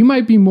 you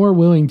might be more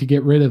willing to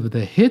get rid of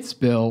the HITS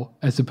bill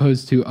as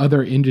opposed to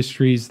other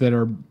industries that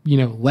are,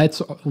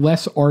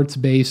 less arts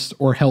based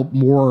or help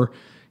more,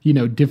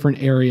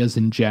 different areas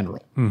in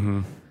general.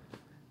 Mm-hmm.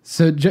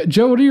 So,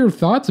 Joe, what are your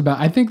thoughts about?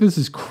 I think this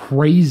is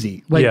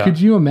crazy. Could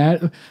you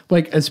imagine?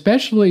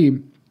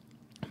 Especially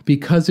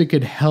because it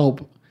could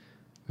help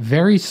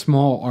very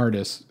small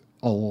artists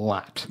a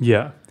lot.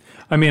 Yeah.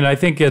 I mean, I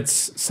think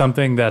it's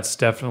something that's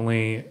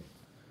definitely...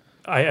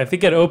 I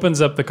think it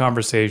opens up the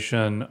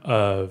conversation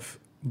of,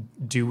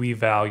 do we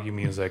value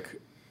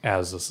music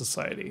as a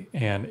society?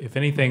 And if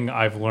anything,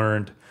 I've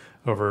learned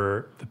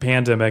over the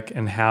pandemic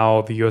and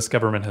how the U.S.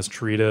 government has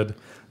treated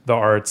the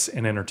arts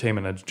and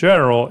entertainment in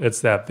general,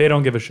 it's that they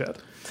don't give a shit.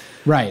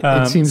 Right.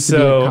 It seems to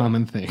be a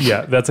common thing.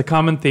 Yeah, that's a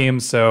common theme.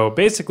 So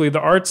basically the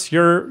arts,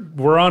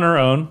 we're on our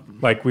own,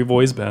 like we've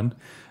always been.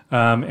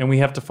 And we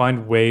have to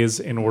find ways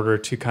in order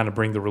to kind of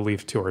bring the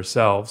relief to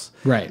ourselves.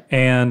 Right.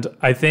 And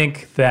I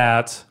think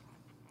that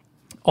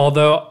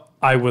although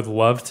I would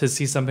love to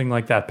see something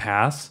like that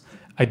pass,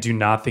 I do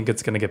not think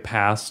it's going to get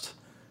passed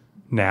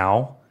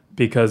now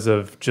because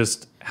of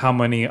just how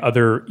many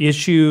other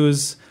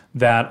issues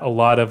that a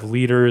lot of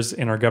leaders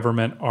in our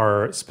government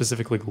are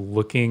specifically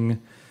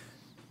looking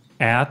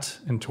at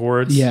and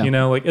towards. Yeah. You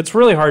know, like it's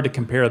really hard to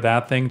compare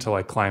that thing to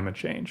like climate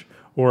change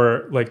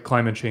or like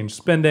climate change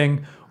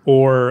spending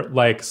or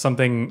like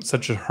something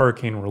such as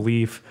hurricane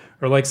relief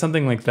or like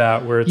something like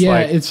that where it's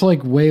like... it's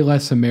like way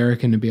less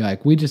American to be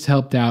like, we just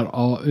helped out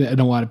all, in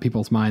a lot of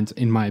people's minds,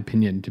 in my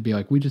opinion, to be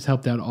like, we just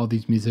helped out all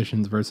these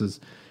musicians versus,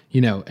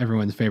 you know,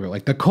 everyone's favorite,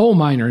 like the coal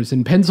miners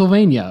in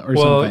Pennsylvania or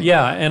something. Well,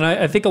 yeah, and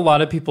I think a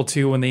lot of people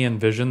too, when they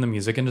envision the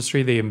music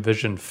industry, they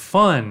envision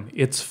fun.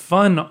 It's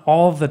fun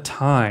all the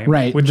time,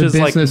 right? Which the is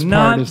like business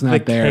not part is not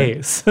the there.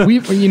 case. We,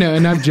 you know,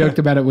 and I've joked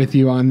about it with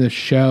you on this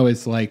show.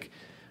 Is like,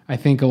 I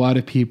think a lot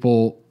of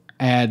people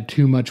add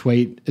too much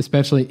weight,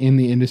 especially in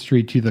the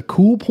industry, to the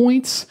cool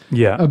points.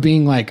 Yeah. Of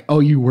being like, oh,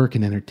 you work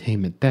in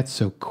entertainment. That's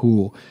so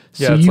cool.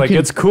 Yeah, so it's like,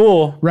 it's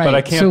cool, right, but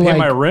I can't pay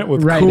my rent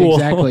with right, cool.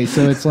 Exactly.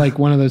 So it's like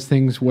one of those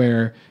things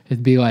where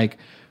it'd be like,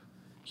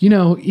 you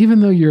know,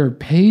 even though your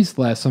pays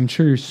less, I'm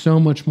sure you're so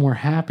much more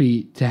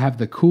happy to have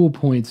the cool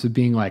points of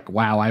being like,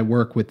 wow, I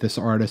work with this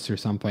artist or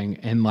something.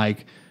 And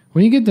like,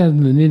 when you get down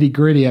to the nitty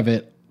gritty of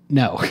it,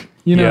 no.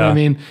 You know what I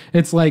mean?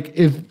 It's like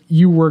if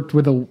you worked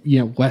with a, you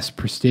know, less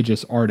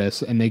prestigious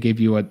artist and they gave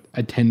you a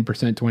 10%,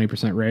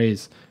 20%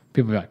 raise,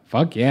 people would be like,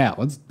 fuck yeah,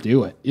 let's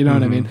do it. You know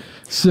what I mean?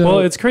 So, well,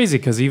 it's crazy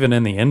because even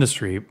in the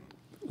industry,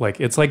 like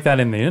it's like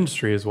that in the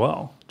industry as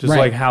well. Just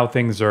like how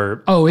things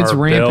are. Oh, it's are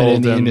rampant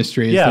in the and,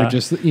 industry. Yeah. They're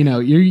just, you know,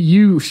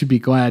 you should be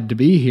glad to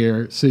be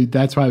here. So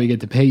that's why we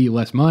get to pay you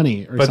less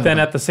money. Or but something. then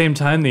at the same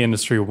time, the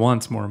industry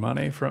wants more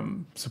money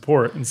from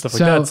support and stuff like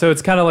that. So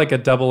it's kind of like a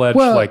double-edged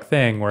like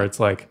thing where it's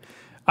like,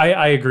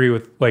 I agree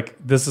with like,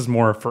 this is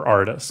more for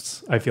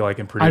artists. I feel like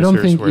in producers. I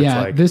don't think, where it's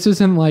like, this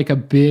isn't like a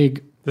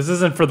big. This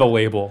isn't for the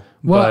label.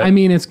 Well, but, I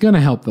mean, it's going to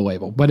help the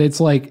label, but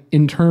it's like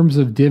in terms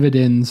of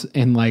dividends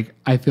and like,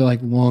 I feel like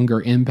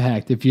longer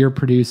impact, if you're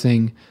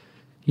producing,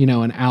 you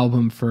know, an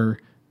album for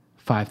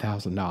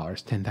 $5,000,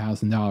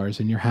 $10,000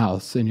 in your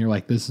house and you're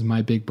like, this is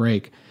my big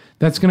break,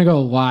 that's going to go a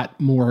lot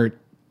more,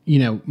 you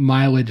know,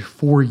 mileage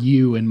for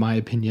you, in my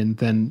opinion,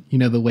 than, you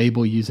know, the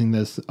label using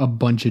this a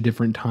bunch of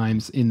different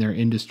times in their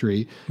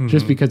industry,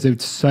 just because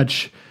it's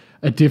such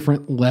a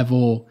different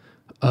level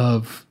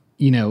of,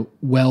 you know,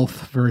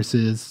 wealth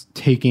versus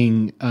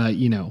taking,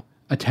 you know,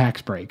 a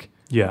tax break.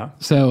 Yeah.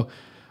 So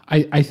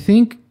I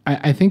think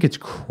it's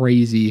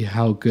crazy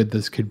how good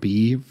this could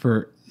be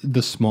for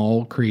the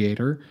small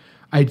creator.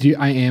 I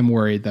am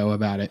worried though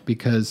about it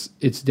because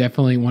it's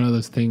definitely one of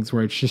those things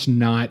where it's just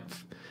not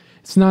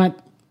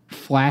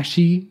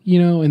flashy, you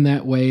know, in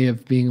that way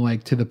of being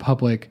like to the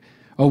public,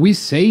 oh, we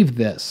saved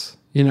this.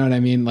 You know what I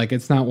mean? Like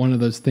it's not one of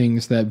those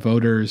things that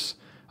voters,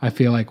 I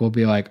feel like, will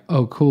be like,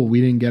 oh, cool, we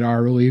didn't get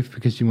our relief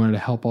because you wanted to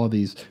help all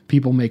these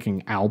people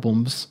making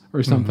albums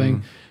or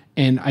something.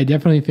 And I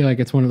definitely feel like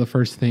it's one of the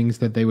first things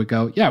that they would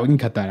go, yeah, we can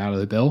cut that out of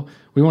the bill.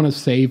 We want to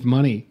save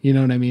money, you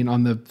know what I mean,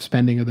 on the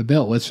spending of the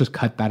bill. Let's just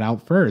cut that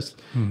out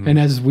first. And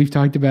as we've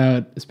talked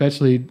about,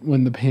 especially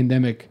when the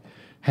pandemic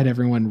had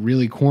everyone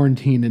really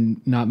quarantined and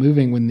not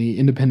moving, when the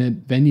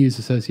Independent Venues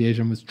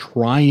Association was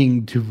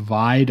trying to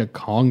vie to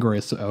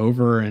Congress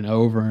over and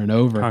over and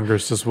over.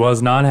 Congress just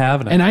was not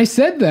having it. And I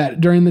said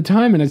that during the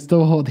time, and I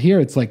still hold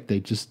here. It's like they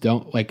just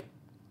don't like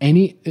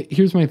any.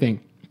 Here's my thing.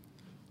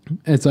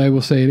 As I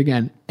will say it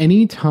again,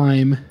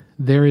 anytime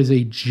there is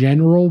a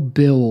general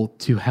bill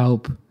to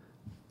help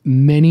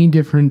many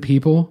different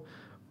people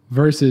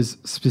versus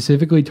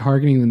specifically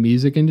targeting the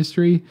music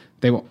industry,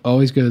 they will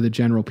always go to the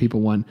general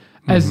people one.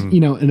 As, you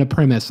know, in a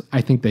premise,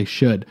 I think they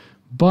should.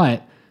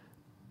 But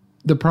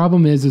the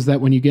problem is that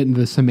when you get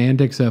into the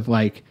semantics of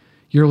like,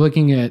 you're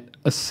looking at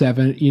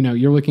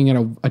you're looking at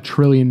a $1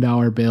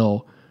 trillion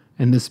bill,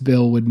 and this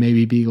bill would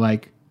maybe be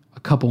like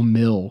a couple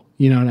mil,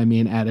 you know what I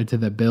mean, added to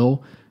the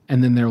bill.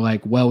 And then they're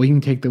like, well, we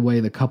can take away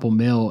the couple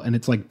mil, and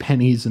it's like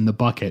pennies in the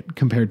bucket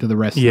compared to the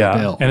rest of the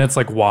bill. And it's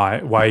like,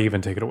 why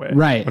even take it away?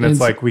 Right. When it's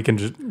like, we can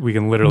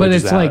literally but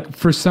just it's like,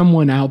 for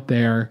someone out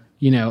there,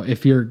 you know,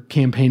 if you're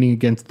campaigning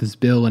against this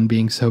bill and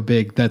being so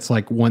big, that's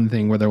like one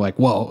thing where they're like,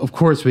 well, of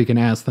course we can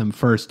ask them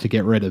first to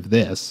get rid of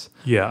this.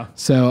 Yeah.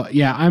 So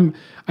yeah,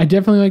 I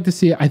definitely like to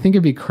see it. I think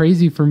it'd be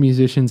crazy for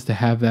musicians to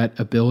have that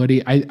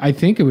ability. I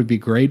think it would be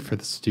great for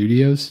the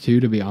studios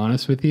too, to be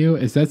honest with you.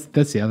 That's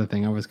the other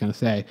thing I was going to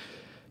say.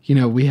 You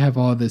know, we have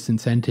all this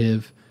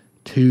incentive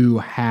to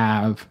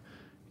have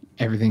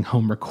everything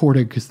home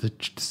recorded because the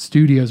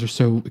studios are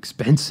so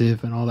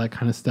expensive and all that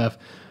kind of stuff.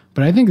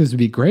 But I think this would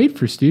be great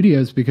for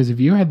studios because if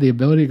you had the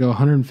ability to go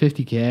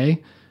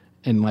 $150K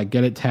and like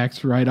get it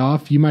tax right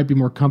off, you might be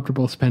more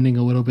comfortable spending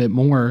a little bit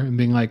more and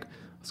being like,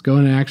 let's go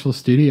in an actual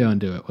studio and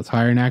do it. Let's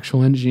hire an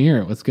actual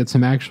engineer. Let's get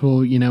some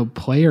actual, you know,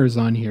 players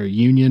on here,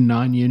 union,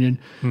 non-union.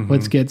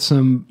 Let's get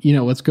some, you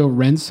know, let's go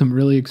rent some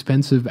really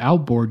expensive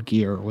outboard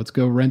gear. Let's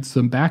go rent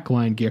some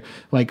backline gear.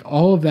 Like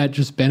all of that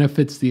just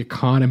benefits the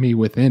economy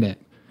within it.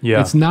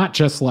 Yeah. It's not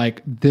just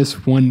like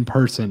this one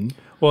person.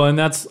 Well, and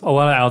that's a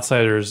lot of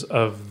outsiders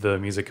of the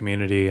music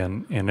community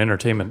and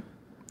entertainment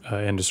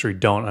industry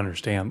don't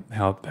understand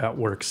how that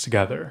works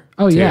together.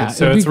 Oh, too. yeah.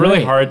 So It'd it's be really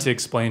great. hard to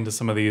explain to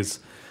some of these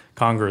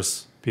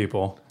Congress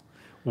people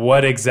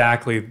what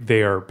exactly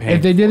they are paying.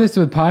 If they did this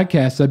with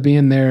podcasts, I'd be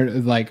in there,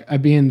 like,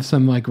 I'd be in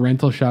some like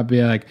rental shop,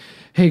 be like,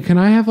 hey, can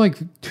I have like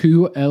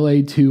 2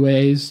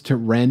 LA2As to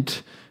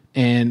rent?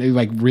 And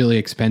like really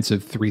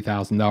expensive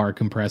 $3,000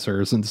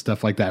 compressors and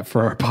stuff like that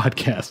for our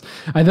podcast.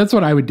 That's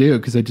what I would do,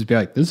 because I'd just be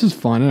like, this is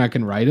fun and I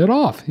can write it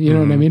off. You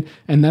know what I mean?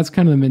 And that's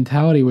kind of the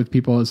mentality with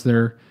people, is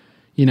they're,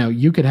 you know,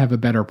 you could have a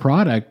better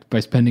product by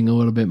spending a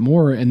little bit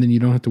more, and then you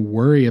don't have to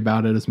worry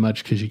about it as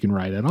much because you can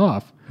write it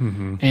off.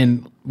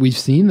 And we've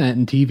seen that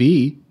in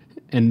TV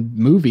and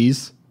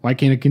movies. Why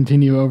can't it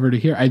continue over to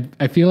here?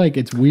 I feel like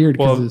it's weird.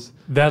 Well,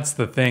 that's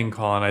the thing,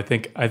 Colin. I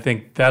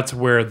think that's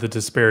where the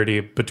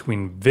disparity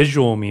between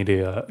visual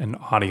media and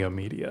audio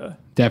media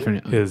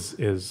definitely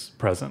is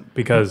present,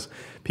 because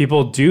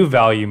people do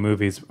value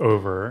movies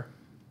over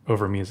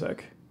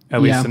music,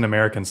 at least in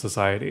American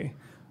society,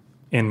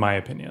 in my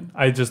opinion.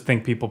 I just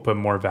think people put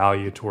more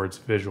value towards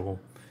visual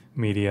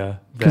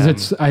media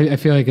because I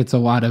feel like it's a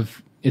lot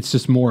of, it's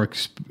just more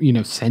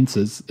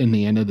senses in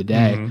the end of the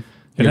day.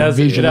 It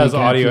has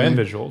audio and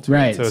visual too.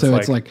 Right. So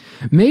it's like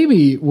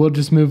maybe we'll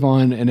just move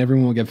on and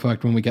everyone will get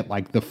fucked when we get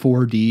like the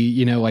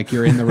 4D, like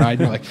you're in the ride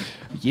and you're like,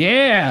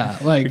 yeah.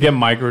 Like, we get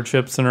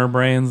microchips in our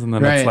brains, and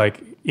then it's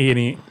like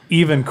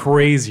even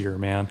crazier,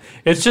 man.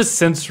 It's just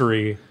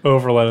sensory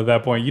overload at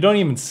that point. You don't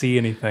even see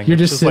anything. You're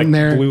just sitting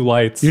like there, blue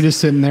lights. You're just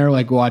sitting there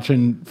like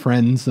watching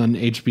Friends on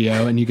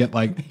HBO, and you get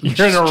like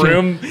you're in a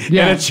room in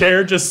a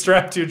chair just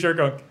strapped to a chair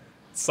going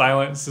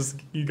silent. It's just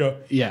you go,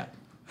 yeah.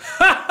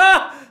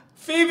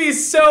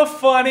 Phoebe's so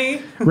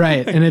funny.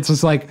 Right. And it's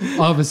just like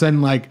all of a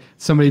sudden, like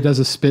somebody does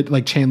a spit,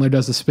 like Chandler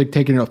does a spit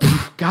take, and you're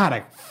like, God,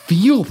 I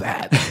feel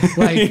that.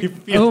 Like,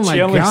 oh my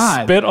Chandler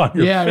God. Spit on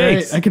your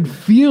face. Right. I can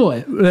feel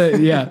it.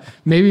 Yeah.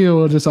 Maybe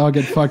we'll just all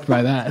get fucked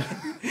by that.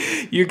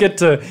 You get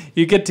to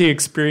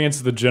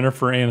experience the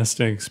Jennifer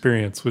Aniston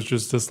experience, which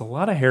is just a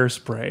lot of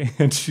hairspray,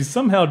 and she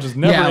somehow just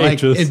never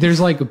ages. Like, there's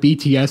like a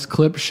BTS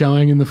clip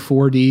showing in the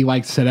 4D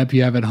like setup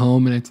you have at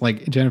home, and it's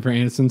like Jennifer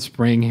Aniston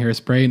spraying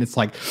hairspray, and it's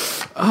like,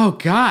 oh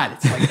God,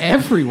 it's like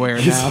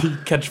everywhere now. You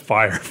catch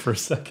fire for a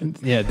second.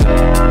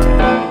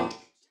 Yeah.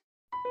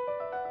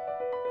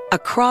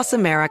 Across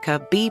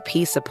America,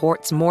 BP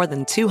supports more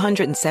than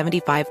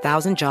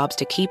 275,000 jobs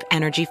to keep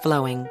energy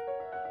flowing.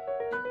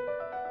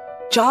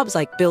 Jobs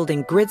like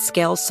building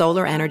grid-scale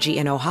solar energy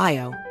in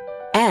Ohio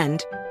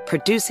and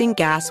producing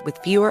gas with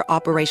fewer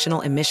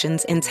operational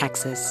emissions in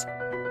Texas.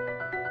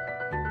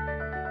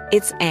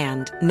 It's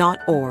and, not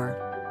or.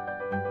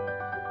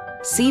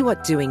 See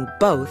what doing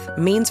both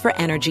means for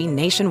energy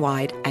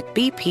nationwide at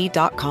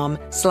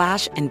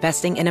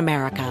bp.com/investing in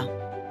America.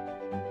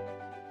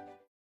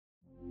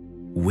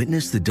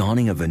 Witness the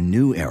dawning of a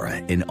new era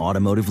in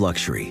automotive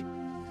luxury,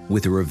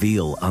 with a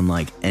reveal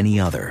unlike any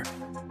other,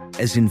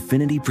 as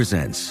Infiniti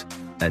presents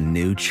a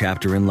new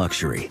chapter in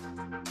luxury,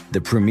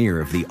 the premiere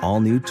of the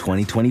all-new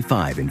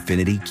 2025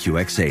 Infiniti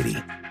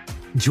QX80.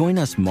 Join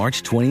us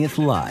March 20th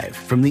live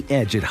from the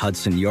Edge at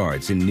Hudson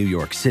Yards in New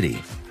York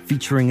City,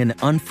 featuring an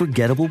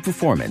unforgettable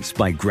performance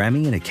by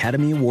Grammy and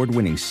Academy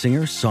Award-winning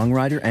singer,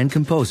 songwriter, and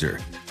composer,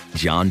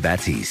 Jon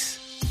Batiste.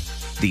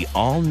 The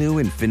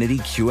all-new Infiniti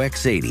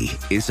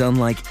QX80 is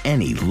unlike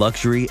any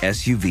luxury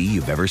SUV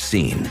you've ever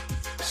seen.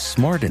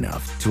 Smart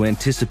enough to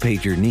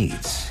anticipate your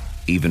needs,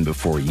 even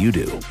before you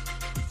do.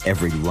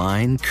 Every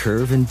line,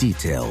 curve, and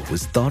detail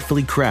was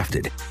thoughtfully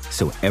crafted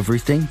so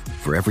everything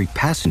for every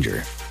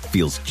passenger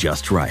feels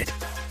just right.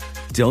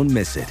 Don't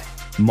miss it.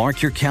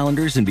 Mark your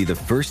calendars and be the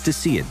first to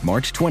see it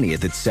March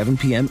 20th at 7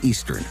 p.m.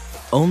 Eastern,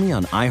 only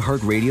on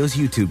iHeartRadio's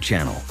YouTube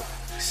channel.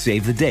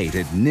 Save the date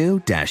at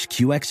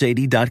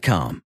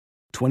new-QX80.com.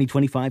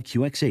 2025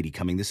 QX80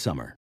 coming this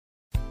summer.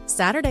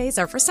 Saturdays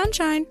are for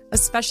sunshine,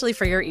 especially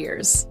for your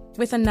ears.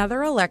 With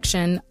another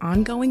election,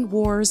 ongoing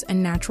wars,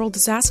 and natural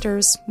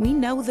disasters, we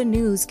know the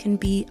news can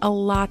be a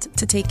lot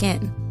to take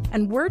in.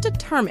 And we're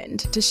determined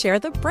to share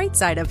the bright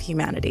side of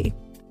humanity.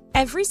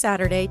 Every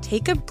Saturday,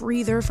 take a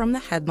breather from the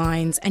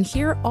headlines and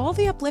hear all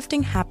the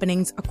uplifting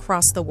happenings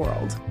across the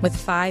world with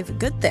 5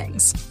 Good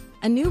Things,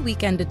 a new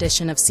weekend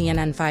edition of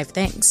CNN 5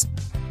 Things.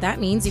 That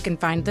means you can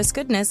find this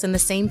goodness in the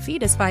same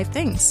feed as 5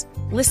 Things.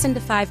 Listen to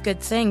 5 Good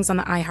Things on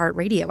the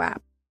iHeartRadio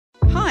app.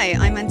 Hi,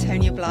 I'm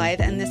Antonia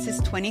Blythe, and this is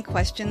 20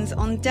 Questions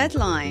on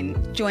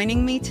Deadline.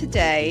 Joining me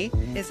today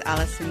is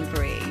Alison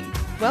Brie.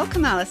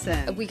 Welcome,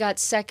 Alison. We got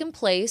second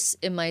place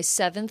in my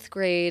 7th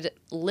grade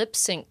lip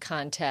sync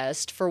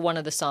contest for one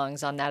of the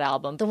songs on that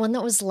album. The one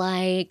that was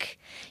like,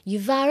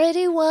 you've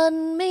already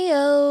won me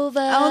over.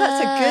 Oh,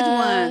 that's a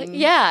good one.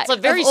 Yeah. It's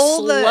very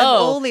slow. Of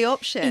all the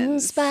options. In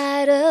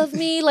spite of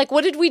me. Like,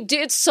 what did we do?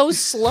 It's so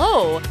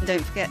slow.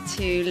 Don't forget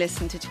to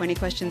listen to 20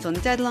 Questions on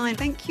Deadline.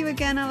 Thank you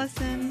again,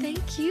 Alison.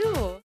 Thank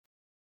you.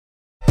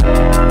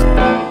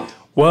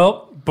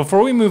 Well,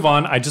 before we move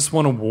on, I just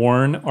want to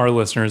warn our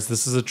listeners,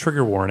 this is a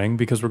trigger warning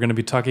because we're going to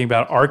be talking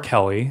about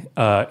R.Kelly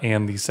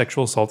and the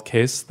sexual assault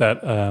case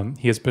that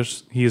he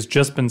has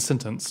just been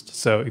sentenced.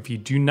 So if you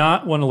do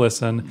not want to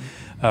listen,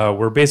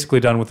 we're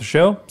basically done with the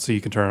show, so you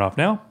can turn it off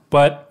now.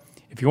 But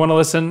if you want to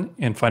listen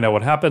and find out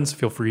what happens,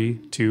 feel free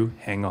to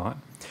hang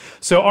on.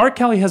 So R.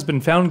 Kelly has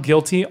been found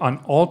guilty on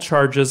all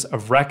charges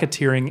of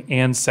racketeering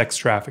and sex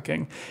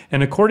trafficking.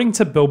 And according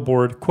to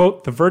Billboard,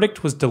 quote, the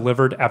verdict was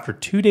delivered after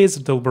 2 days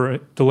of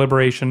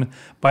deliberation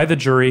by the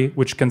jury,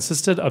 which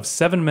consisted of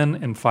 7 men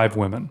and 5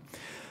 women.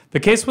 The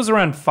case was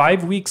around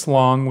 5 weeks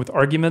long, with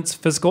arguments,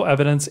 physical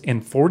evidence,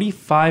 and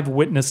 45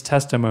 witness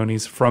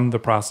testimonies from the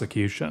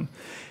prosecution.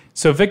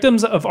 So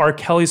victims of R.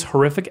 Kelly's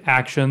horrific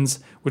actions,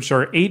 which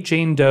are 8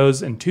 Jane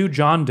Does and 2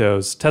 John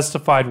Does,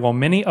 testified, while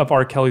many of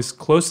R. Kelly's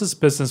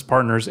closest business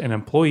partners and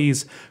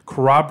employees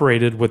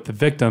corroborated with the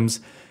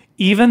victims,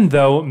 even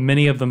though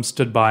many of them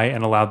stood by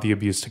and allowed the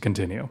abuse to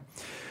continue.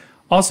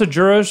 Also,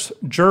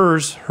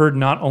 jurors heard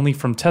not only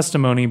from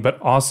testimony, but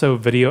also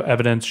video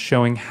evidence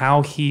showing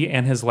how he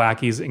and his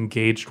lackeys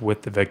engaged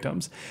with the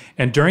victims.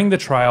 And during the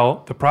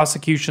trial, the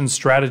prosecution's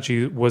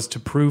strategy was to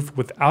prove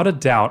without a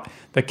doubt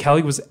that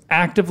Kelly was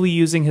actively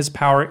using his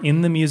power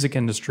in the music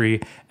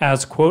industry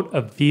as, quote,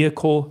 a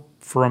vehicle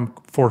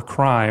for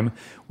crime,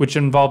 which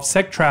involved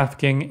sex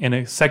trafficking and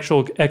a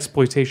sexual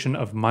exploitation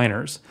of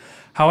minors.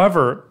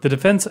 However, the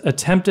defense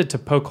attempted to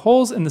poke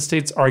holes in the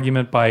state's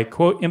argument by,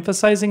 quote,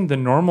 emphasizing the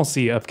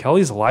normalcy of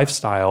Kelly's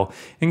lifestyle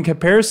in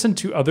comparison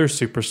to other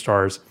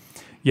superstars.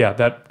 Yeah,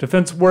 that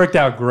defense worked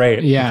out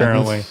great,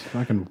 apparently.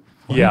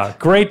 Yeah,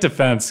 great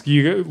defense.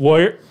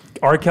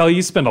 R. Kelly,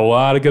 you spend a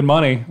lot of good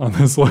money on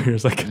those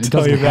lawyers, I can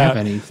tell you that.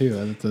 It doesn't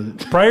have any,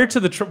 too. Prior to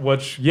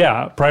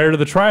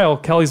the trial,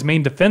 Kelly's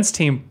main defense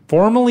team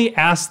formally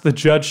asked the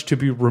judge to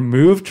be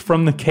removed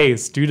from the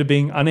case due to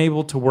being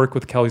unable to work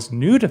with Kelly's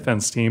new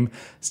defense team,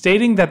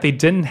 stating that they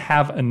didn't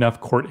have enough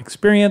court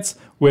experience,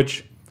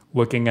 which,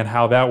 looking at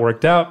how that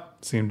worked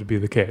out, seemed to be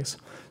the case.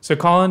 So,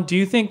 Colin, do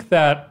you think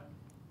that,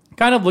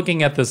 kind of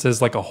looking at this as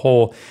like a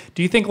whole,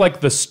 do you think like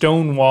the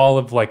stone wall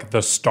of like the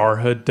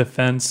starhood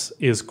defense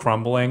is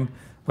crumbling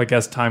like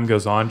as time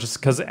goes on? Just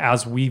because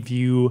as we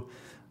view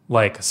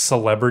like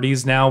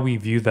celebrities now, we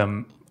view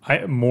them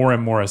more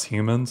and more as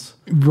humans.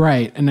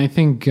 Right. And I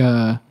think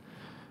I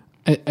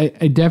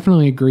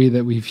definitely agree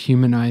that we've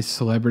humanized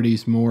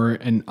celebrities more.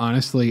 And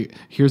honestly,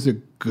 here's a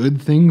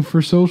good thing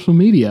for social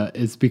media.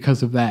 It's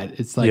because of that.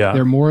 It's like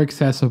they're more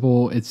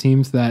accessible. It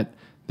seems that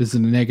this is a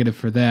negative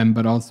for them,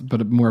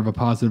 but more of a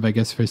positive, I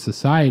guess, for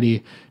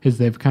society, is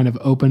they've kind of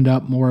opened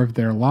up more of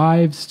their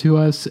lives to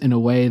us in a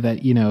way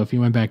that, you know, if you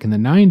went back in the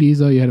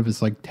 90s, all you had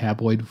was like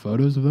tabloid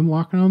photos of them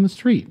walking on the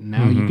street. And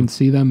now you can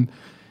see them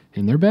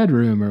in their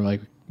bedroom or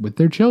like with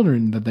their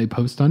children that they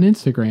post on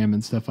Instagram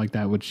and stuff like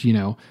that, which, you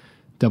know,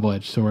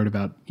 double-edged sword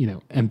about, you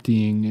know,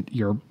 emptying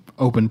your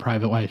open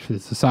private life for the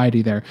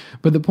society there.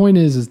 But the point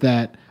is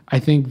that I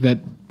think that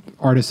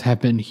artists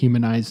have been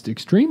humanized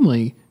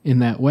extremely in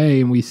that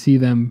way, and we see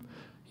them,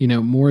 you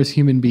know, more as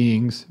human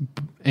beings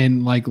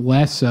and like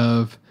less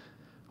of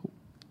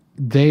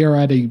they are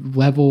at a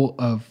level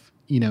of,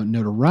 you know,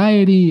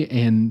 notoriety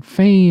and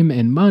fame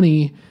and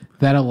money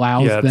that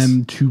allows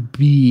them to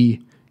be,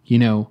 you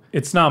know,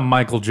 it's not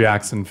Michael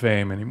Jackson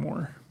fame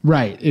anymore.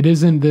 Right. It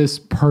isn't this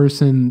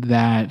person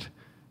that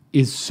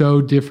is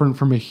so different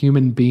from a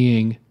human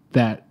being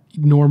that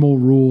normal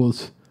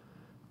rules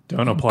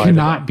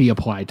cannot be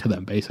applied to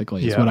them,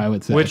 basically, is what I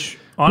would say. Which,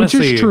 honestly,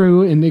 which is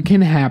true, and it can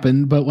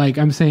happen, but like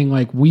I'm saying,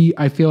 like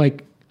I feel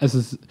like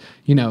as a,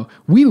 you know,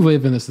 we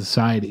live in a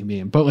society,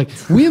 man, but like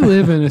we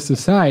live in a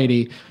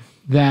society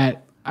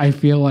that I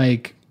feel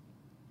like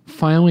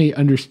finally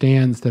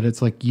understands that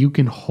it's like you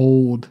can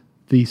hold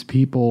these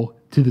people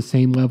to the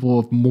same level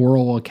of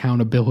moral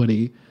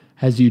accountability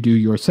as you do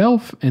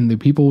yourself and the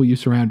people you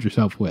surround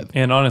yourself with.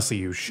 And honestly,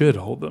 you should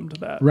hold them to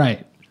that.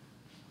 Right.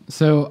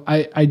 So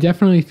I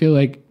definitely feel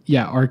like,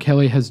 R.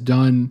 Kelly has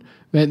done,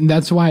 and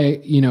that's why,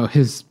 you know,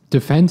 his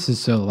defense is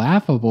so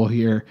laughable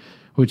here,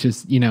 which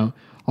is, you know,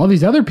 all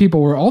these other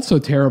people were also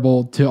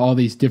terrible to all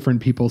these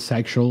different people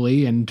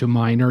sexually and to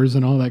minors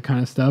and all that kind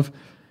of stuff.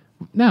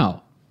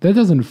 No, that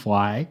doesn't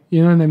fly.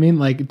 You know what I mean?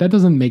 Like, that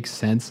doesn't make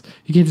sense.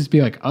 You can't just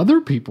be like, other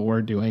people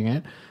were doing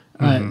it.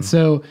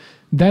 So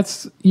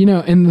that's, you know,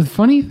 and the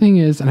funny thing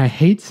is, and I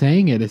hate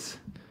saying it, is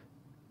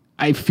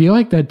I feel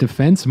like that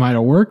defense might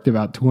have worked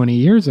about 20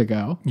 years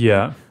ago.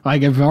 Yeah.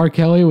 Like if R.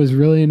 Kelly was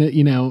really in it,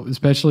 you know,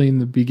 especially in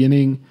the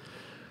beginning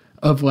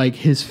of like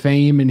his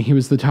fame and he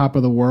was the top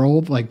of the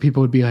world, like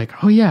people would be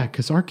like, oh yeah,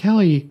 because R.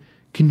 Kelly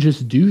can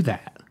just do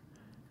that.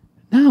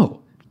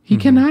 No, he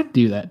cannot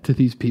do that to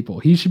these people.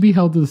 He should be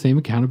held to the same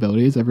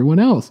accountability as everyone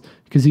else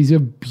because he's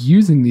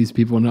abusing these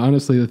people. And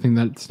honestly, the thing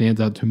that stands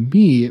out to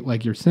me,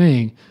 like you're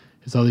saying,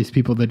 is all these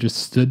people that just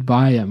stood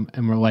by him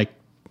and were like,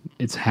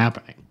 it's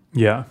happening.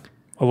 Yeah.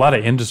 A lot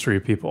of industry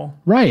people.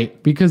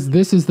 Right, because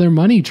this is their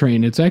money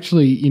train. It's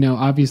actually, you know,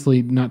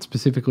 obviously not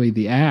specifically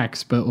the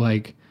acts, but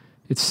like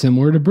it's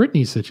similar to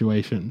Britney's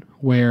situation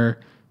where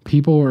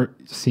people are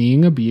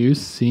seeing abuse,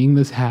 seeing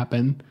this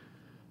happen,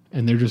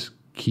 and they're just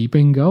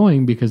keeping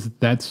going because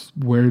that's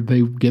where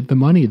they get the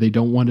money. They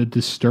don't want to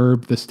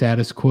disturb the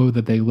status quo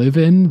that they live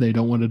in. They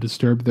don't want to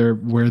disturb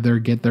where they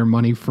get their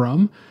money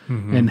from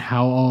and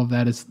how all of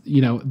that is,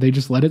 you know, they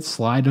just let it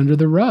slide under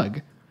the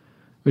rug.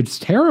 It's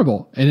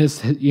terrible. And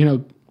it's, you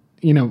know,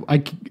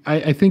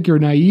 I think you're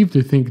naive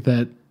to think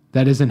that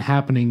isn't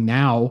happening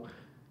now.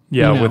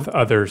 Yeah, with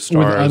other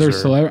stars. With other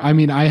celebrities. I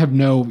mean, I have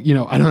no,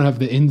 I don't have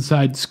the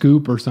inside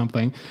scoop or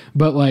something,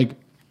 but like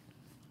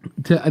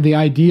the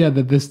idea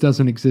that this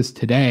doesn't exist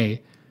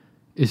today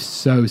is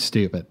so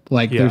stupid.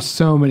 Like there's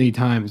so many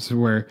times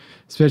where,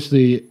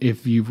 especially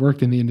if you've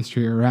worked in the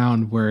industry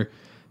around, where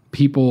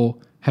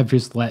people have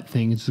just let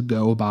things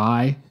go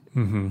by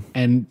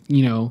and,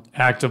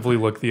 actively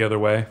look the other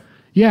way.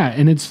 Yeah.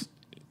 And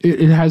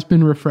it has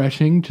been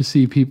refreshing to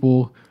see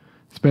people,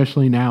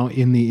 especially now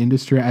in the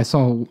industry. I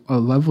saw a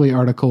lovely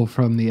article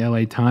from the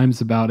LA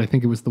Times about, I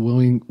think it was the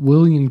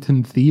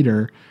Wilmington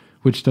Theater,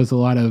 which does a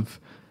lot of,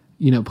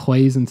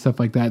 plays and stuff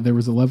like that. There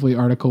was a lovely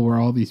article where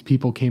all these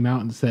people came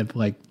out and said,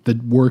 like, the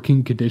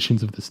working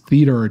conditions of this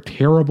theater are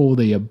terrible.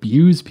 They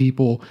abuse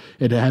people.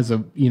 It has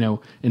a,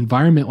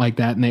 environment like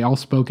that. And they all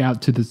spoke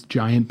out to this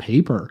giant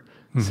paper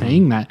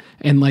saying that.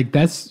 And like,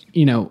 that's,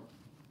 do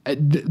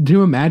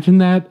you imagine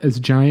that as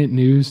giant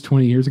news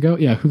 20 years ago?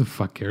 Yeah. Who the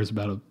fuck cares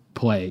about a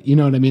play? You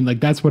know what I mean?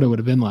 Like, that's what it would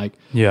have been like.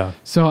 Yeah.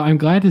 So I'm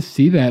glad to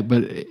see that,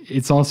 but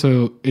it's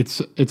also, it's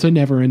a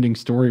never ending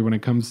story when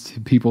it comes to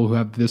people who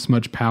have this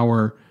much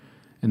power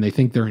and they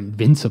think they're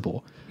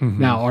invincible.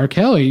 Now,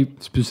 R.Kelly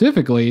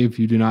specifically, if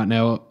you do not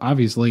know,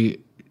 obviously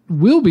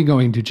will be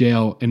going to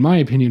jail, in my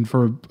opinion,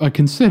 for a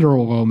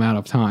considerable amount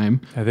of time.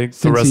 I think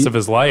the rest of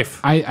his life.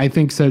 I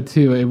think so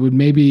too. It would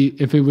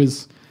maybe, if it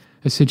was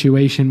a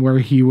situation where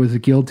he was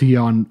guilty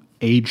on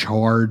a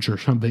charge or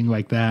something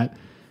like that,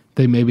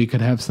 they maybe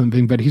could have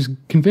something, but he's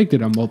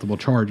convicted on multiple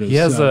charges. He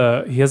has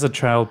a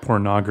child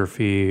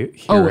pornography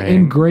hearing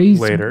and Gray's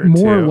later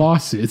more too.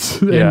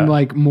 Lawsuits and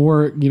like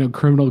more,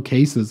 criminal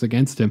cases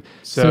against him.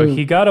 So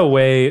he got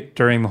away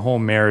during the whole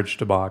marriage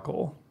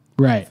debacle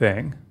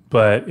thing,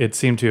 but it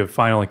seemed to have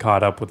finally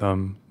caught up with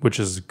him, which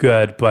is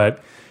good,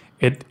 but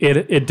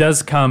it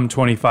does come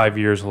 25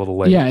 years a little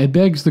late. Yeah, it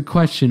begs the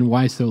question,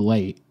 why so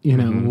late?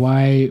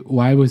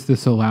 Why was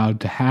this allowed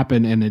to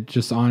happen? And it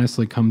just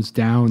honestly comes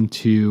down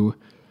to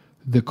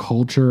the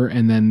culture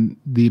and then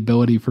the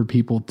ability for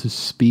people to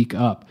speak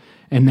up.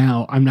 And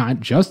now I'm not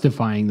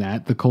justifying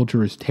that. The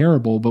culture is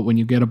terrible, but when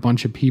you get a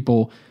bunch of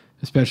people,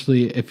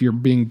 especially if you're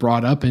being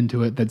brought up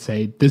into it, that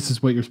say, this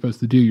is what you're supposed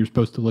to do, you're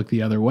supposed to look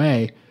the other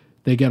way,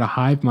 they get a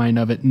hive mind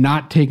of it,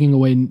 not taking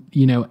away,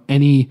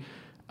 any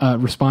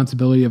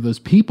responsibility of those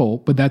people,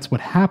 but that's what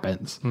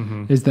happens,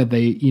 is that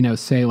they,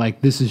 say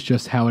like, this is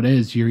just how it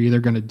is. You're either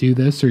going to do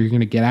this or you're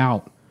going to get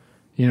out.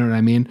 You know what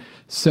I mean?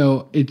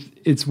 So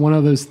it's one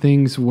of those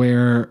things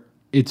where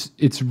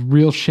it's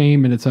real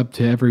shame, and it's up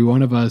to every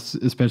one of us,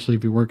 especially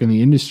if you work in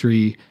the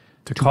industry,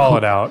 to call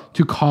it out.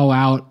 To call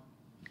out,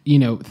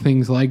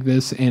 things like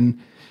this. And,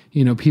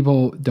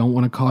 people don't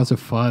want to cause a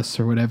fuss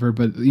or whatever,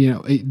 but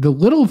the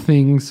little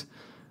things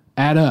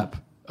add up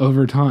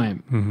over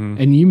time.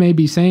 And you may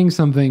be saying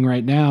something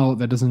right now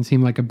that doesn't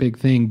seem like a big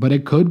thing, but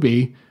it could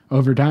be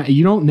over time.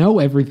 You don't know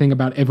everything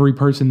about every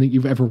person that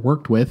you've ever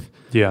worked with.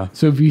 Yeah.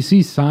 So if you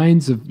see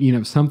signs of,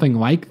 something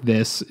like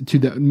this,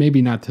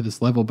 maybe not to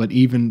this level, but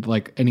even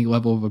like any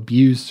level of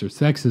abuse or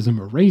sexism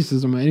or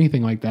racism or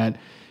anything like that,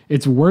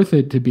 it's worth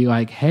it to be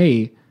like,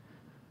 hey,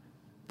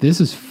 this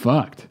is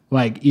fucked.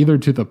 Like, either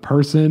to the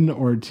person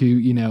or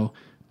to,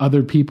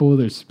 other people,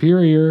 their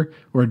superior,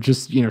 or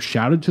just,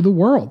 shout it to the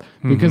world,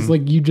 because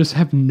like, you just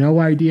have no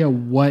idea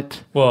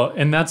what. Well,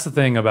 and that's the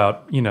thing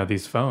about,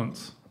 these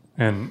phones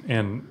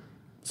and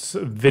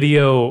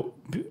video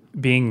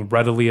being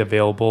readily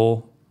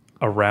available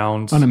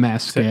around on a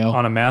mass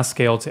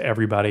scale to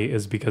everybody,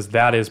 is because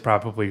that is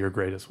probably your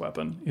greatest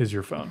weapon, is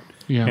your phone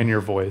and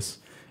your voice.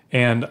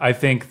 And I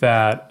think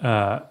that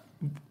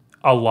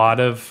a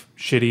lot of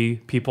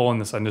shitty people in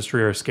this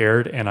industry are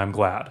scared, and I'm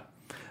glad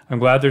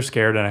they're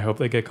scared, and I hope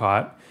they get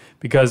caught,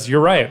 because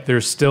you're right.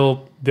 There's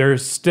still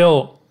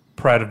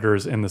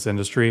predators in this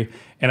industry,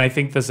 and I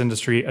think this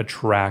industry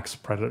attracts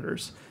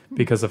predators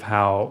because of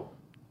how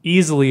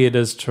easily it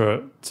is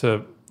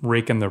to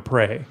rake in their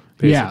prey,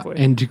 basically.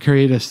 Yeah, and to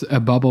create a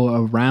bubble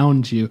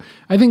around you.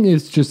 I think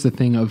it's just a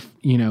thing of,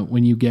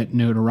 when you get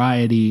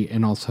notoriety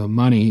and also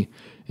money,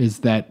 is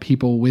that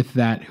people with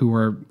that who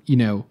are, I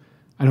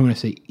don't want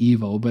to say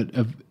evil, but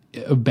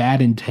of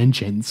bad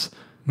intentions,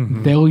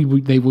 they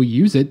will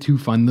use it to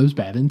fund those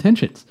bad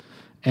intentions.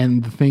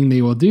 And the thing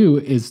they will do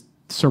is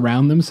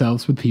surround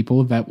themselves with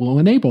people that will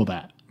enable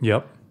that.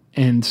 Yep.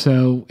 And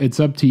so it's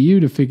up to you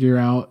to figure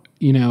out,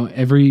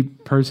 every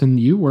person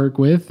you work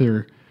with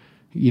or,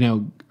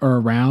 are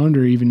around,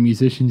 or even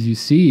musicians you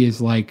see,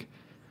 is like,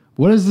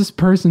 what is this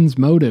person's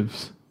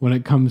motives when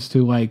it comes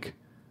to like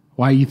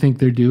why you think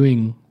they're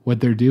doing what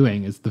they're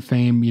doing? Is the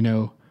fame,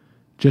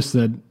 just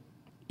a,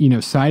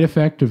 side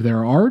effect of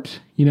their art,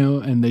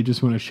 and they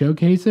just want to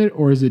showcase it?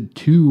 Or is it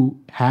to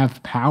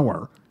have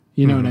power?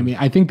 You know what I mean?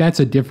 I think that's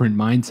a different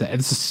mindset.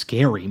 It's a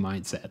scary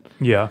mindset.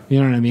 Yeah. You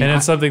know what I mean? And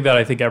it's something that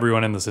I think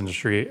everyone in this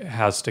industry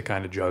has to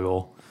kind of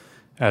juggle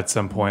at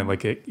some point.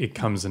 Like, it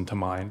comes into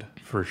mind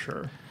for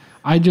sure.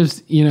 I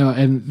just, at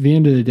the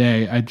end of the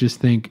day, I just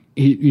think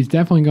he's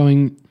definitely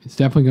going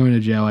to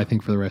jail, I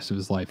think, for the rest of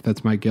his life.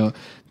 That's my guilt.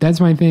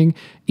 That's my thing.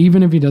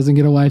 Even if he doesn't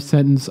get a life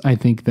sentence, I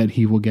think that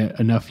he will get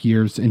enough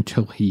years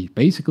until he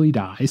basically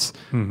dies.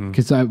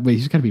 Because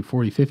he's got to be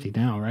 40, 50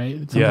 now,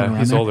 right? Something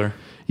he's older.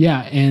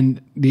 Yeah,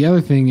 and the other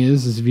thing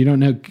is if you don't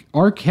know,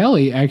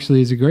 R.Kelly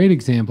actually is a great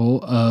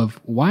example of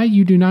why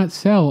you do not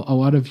sell a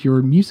lot of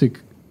your music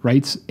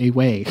rights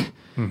away.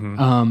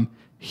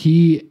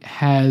 He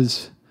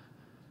has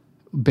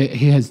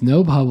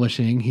no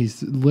publishing.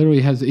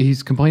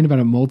 He's complained about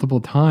it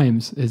multiple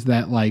times, is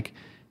that like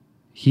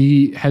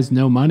he has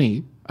no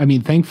money. I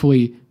mean,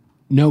 thankfully,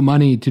 no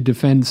money to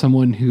defend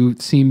someone who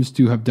seems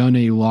to have done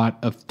a lot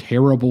of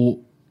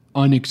terrible,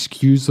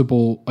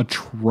 unexcusable,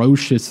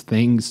 atrocious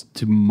things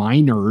to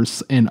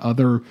minors and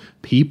other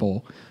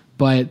people.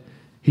 But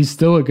he's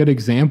still a good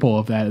example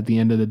of that at the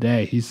end of the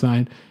day. He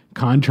signed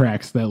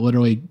contracts that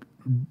literally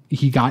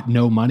he got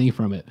no money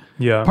from it.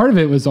 Yeah. Part of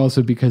it was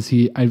also because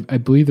I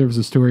believe there was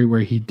a story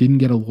where he didn't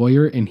get a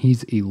lawyer and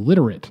he's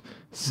illiterate.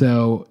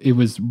 So it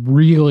was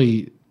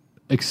really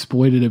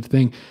exploitative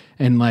thing.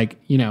 And like,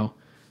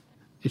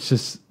 it's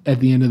just at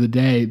the end of the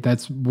day,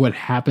 that's what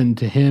happened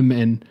to him.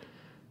 And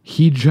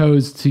he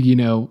chose to,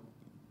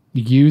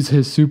 use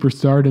his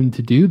superstardom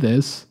to do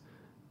this.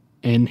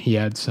 And he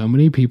had so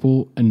many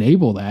people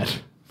enable that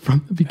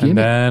from the beginning.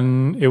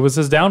 And then it was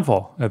his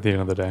downfall at the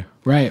end of the day.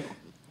 Right.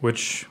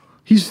 Which...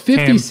 He's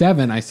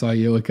 57, I saw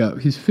you look up.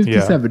 He's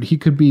 57. Yeah. He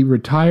could be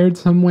retired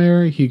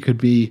somewhere. He could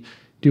be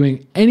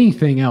doing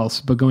anything else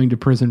but going to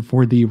prison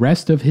for the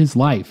rest of his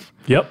life.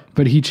 Yep.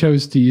 But he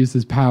chose to use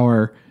his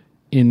power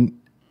in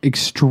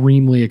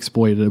extremely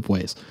exploitative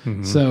ways.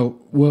 So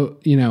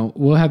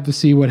we'll have to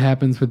see what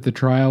happens with the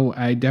trial.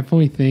 I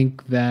definitely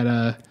think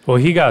that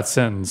he got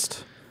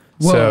sentenced.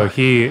 So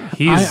he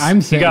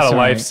got a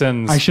life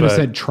sentence. I should have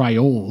said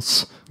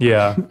trials.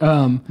 Yeah.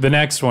 The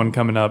next one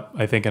coming up,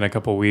 I think, in a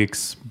couple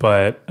weeks.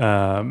 But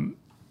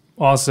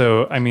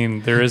also, I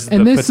mean, there is the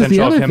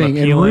potential of him appealing.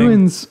 It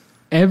ruins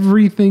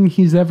everything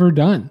he's ever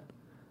done.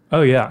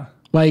 Oh, yeah.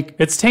 Like,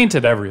 it's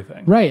tainted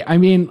everything. Right. I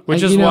mean,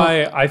 which is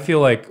why I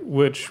feel like,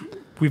 which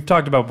we've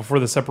talked about before,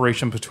 the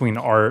separation between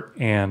art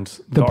and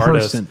the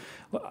artist. Person.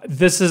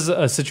 This is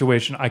a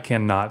situation I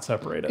cannot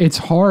separate it. It's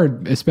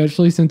hard,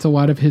 especially since a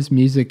lot of his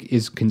music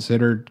is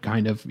considered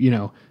kind of,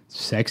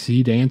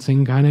 sexy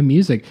dancing kind of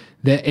music,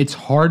 that it's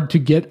hard to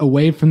get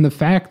away from the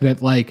fact that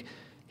like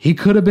he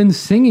could have been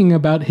singing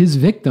about his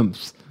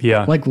victims.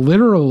 Yeah. Like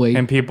literally.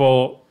 And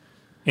people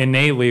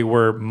innately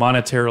were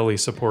monetarily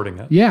supporting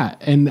it. Yeah.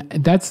 And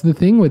that's the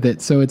thing with it.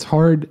 So it's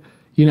hard,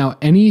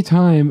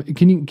 anytime,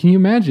 can you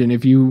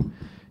imagine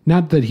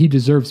not that he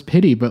deserves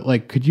pity, but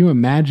like, could you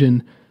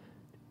imagine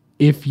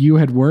if you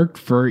had worked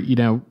for,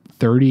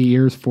 30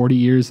 years, 40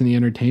 years in the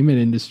entertainment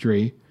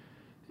industry,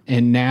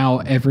 and now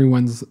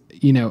everyone's,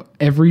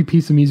 every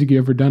piece of music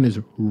you've ever done is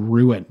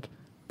ruined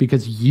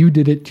because you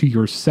did it to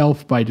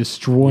yourself by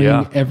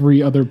destroying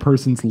every other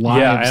person's lives.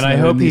 Yeah, and I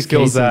hope he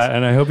feels that,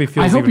 and I hope he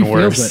feels even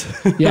worse.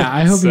 Yeah,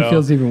 I hope he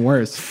feels even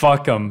worse.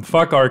 Fuck him.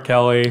 Fuck R.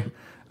 Kelly.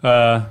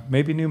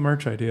 Maybe new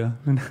merch idea.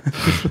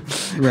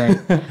 Right.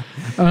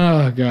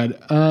 Oh, God.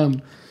 All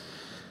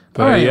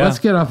right, let's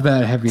get off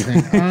that heavy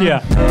thing.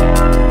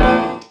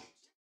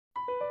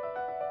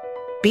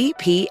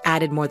 BP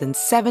added more than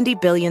 $70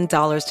 billion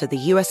to the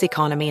U.S.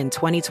 economy in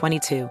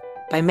 2022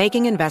 by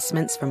making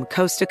investments from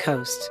coast to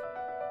coast.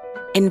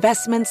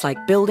 Investments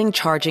like building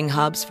charging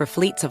hubs for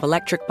fleets of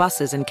electric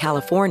buses in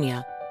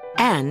California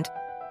and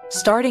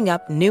starting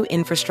up new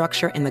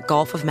infrastructure in the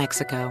Gulf of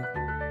Mexico.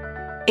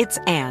 It's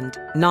and,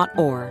 not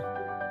or.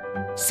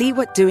 See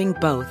what doing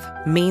both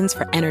means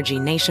for energy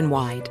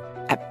nationwide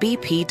at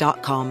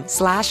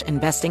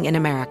bp.com/investing in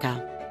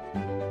America.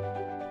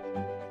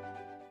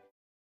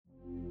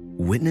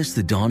 Witness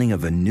the dawning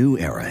of a new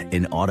era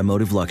in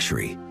automotive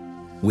luxury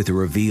with a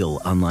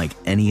reveal unlike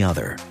any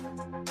other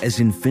as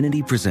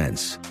Infiniti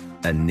presents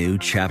a new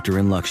chapter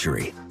in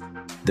luxury,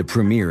 the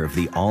premiere of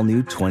the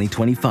all-new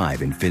 2025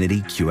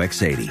 Infiniti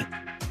QX80.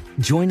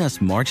 Join us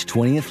March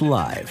 20th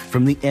live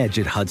from the Edge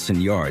at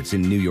Hudson Yards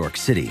in New York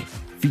City,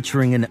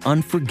 featuring an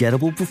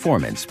unforgettable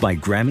performance by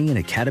Grammy and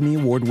Academy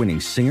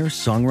Award-winning singer,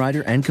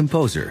 songwriter, and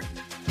composer,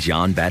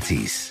 Jon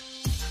Batiste.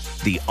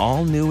 The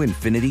all-new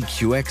Infiniti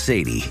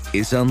QX80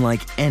 is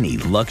unlike any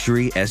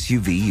luxury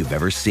SUV you've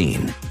ever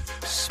seen.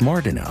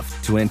 Smart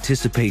enough to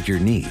anticipate your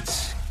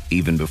needs,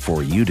 even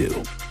before you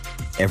do.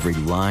 Every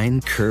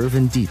line, curve,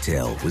 and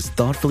detail was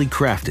thoughtfully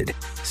crafted,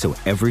 so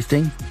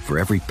everything for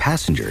every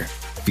passenger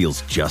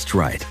feels just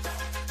right.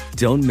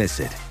 Don't miss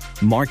it.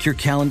 Mark your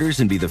calendars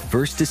and be the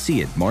first to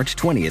see it March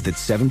 20th at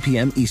 7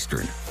 p.m.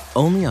 Eastern,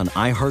 only on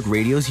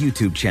iHeartRadio's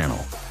YouTube channel.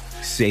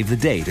 Save the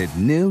date at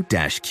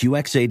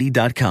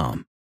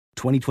new-QX80.com.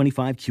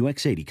 2025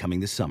 QX80 coming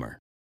this summer.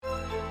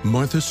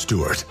 Martha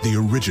Stewart, the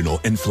original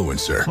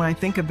influencer. When I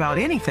think about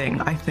anything,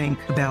 I think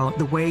about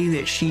the way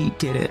that she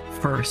did it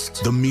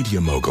first. The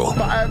media mogul.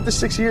 5 to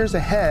 6 years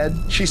ahead,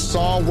 she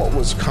saw what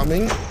was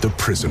coming. The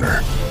prisoner.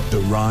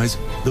 The rise,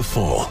 the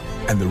fall,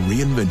 and the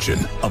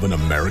reinvention of an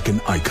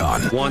American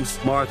icon.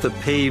 Once Martha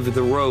paved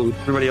the road,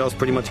 everybody else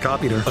pretty much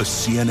copied her. A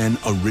CNN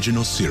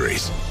original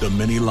series, The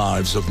Many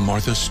Lives of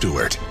Martha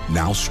Stewart,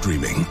 now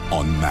streaming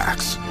on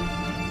Max.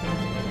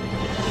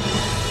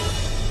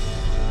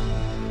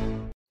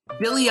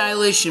 Billie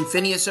Eilish and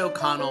Phineas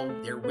O'Connell,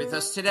 they're with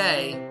us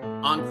today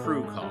on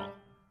Crew Call.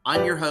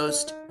 I'm your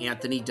host,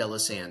 Anthony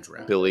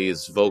D'Alessandro.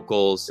 Billie's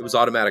vocals, it was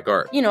automatic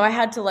art. You know, I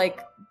had to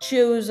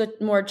choose a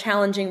more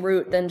challenging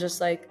route than just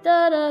da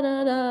da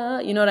da da.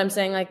 You know what I'm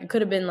saying? It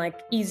could have been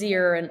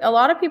easier. And a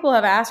lot of people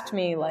have asked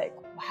me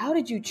how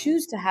did you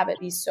choose to have it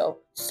be so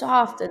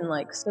soft and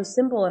so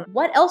simple? And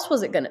what else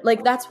was it gonna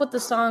that's what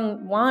the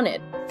song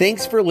wanted.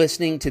 Thanks for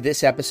listening to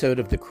this episode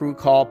of the Crew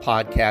Call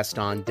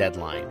podcast on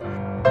Deadline.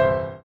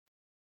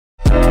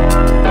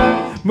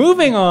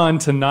 Moving on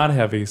to not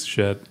heavy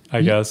shit,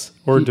 I guess,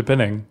 or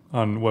depending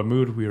on what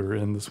mood we were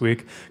in this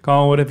week.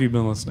 Colin, what have you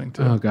been listening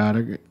to? Oh,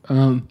 God.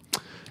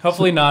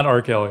 Hopefully not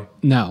R.Kelly.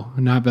 No,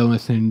 not been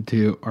listening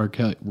to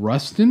R.Kelly.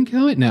 Rustin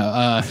Kelly?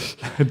 No.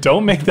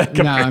 Don't make that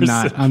comparison.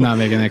 No, I'm not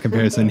making that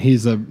comparison.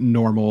 He's a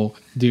normal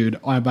dude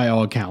by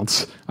all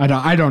accounts. I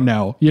don't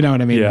know. You know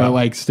what I mean? Yeah.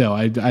 But still,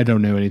 I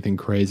don't know anything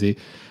crazy.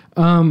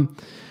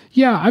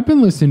 Yeah, I've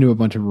been listening to a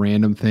bunch of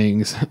random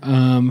things.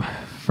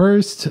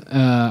 First,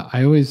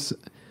 I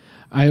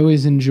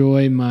always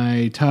enjoy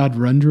my Todd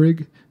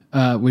Rundgren,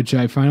 which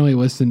I finally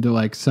listened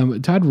to some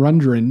Todd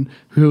Rundgren,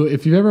 who,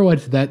 if you've ever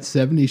watched That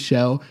 70s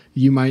Show,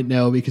 you might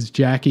know because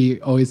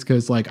Jackie always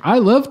goes I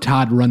love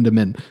Todd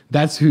Rundgren.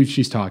 That's who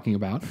she's talking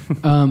about.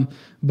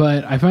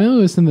 But I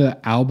finally listened to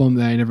the album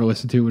that I never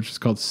listened to, which is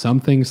called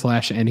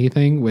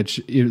Something/Anything, which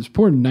it was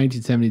poured in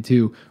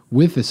 1972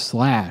 with a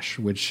slash,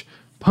 which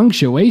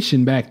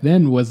punctuation back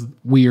then was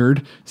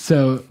weird.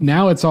 So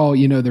now it's all,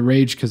 the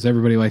rage because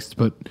everybody likes to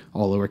put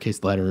all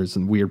lowercase letters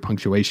and weird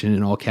punctuation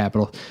in all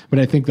capitals. But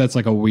I think that's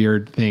a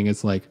weird thing.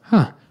 It's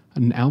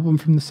an album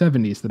from the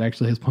 70s that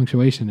actually has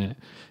punctuation in it.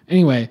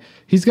 Anyway,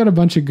 he's got a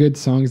bunch of good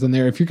songs on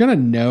there. If you're going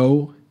to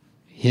know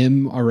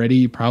him already,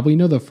 you probably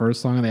know the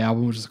first song on the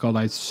album, which is called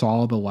I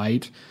Saw the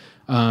Light.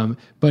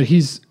 But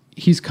he's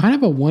kind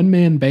of a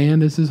one-man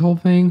band is his whole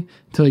thing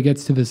until he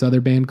gets to this other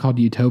band called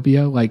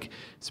Utopia.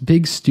 It's a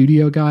big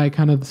studio guy,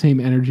 kind of the same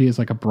energy as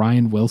a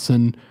Brian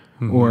Wilson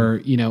or,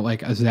 a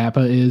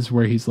Zappa is,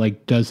 where he's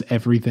does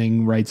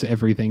everything, writes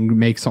everything,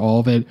 makes all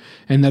of it.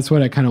 And that's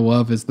what I kind of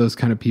love is those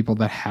kind of people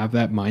that have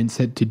that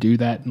mindset to do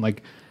that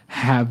and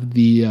have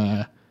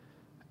the,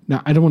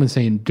 now I don't want to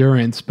say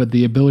endurance, but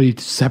the ability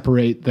to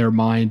separate their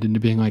mind into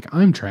being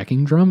I'm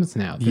tracking drums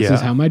now. This is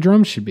how my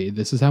drums should be.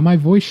 This is how my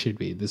voice should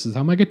be. This is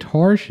how my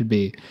guitar should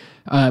be.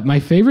 My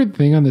favorite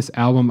thing on this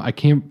album,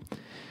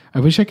 I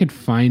wish I could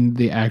find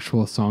the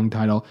actual song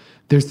title.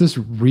 There's this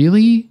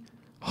really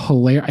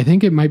hilarious, I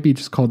think it might be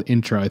just called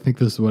Intro. I think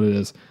this is what it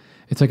is.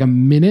 It's a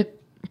minute,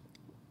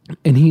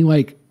 and he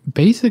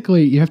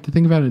basically, you have to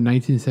think about it in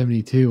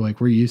 1972,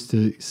 we're used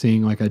to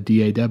seeing a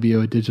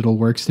DAW, a digital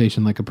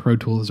workstation, a Pro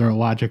Tools or a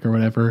Logic or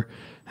whatever,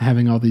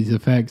 having all these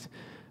effects.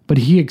 But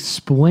he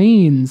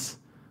explains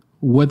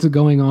what's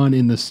going on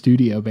in the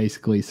studio,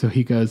 basically. So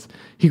he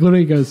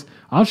literally goes,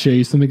 I'll show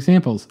you some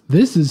examples.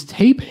 This is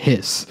tape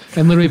hiss.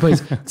 And literally plays,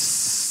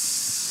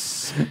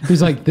 he's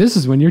this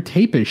is when your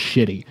tape is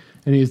shitty.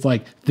 And he's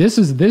this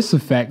is this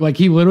effect.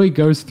 He literally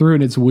goes through,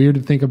 and it's weird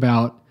to think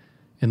about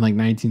in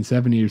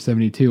 1970 or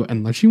 72,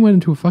 unless you went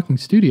into a fucking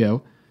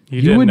studio,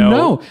 you wouldn't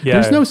know. Yeah,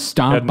 there's no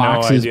stomp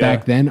boxes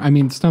back then. I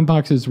mean, stomp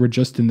boxes were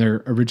just in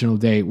their original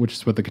day, which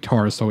is what the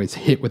guitarists always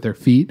hit with their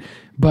feet.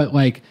 But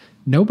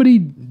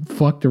nobody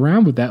fucked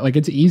around with that.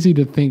 It's easy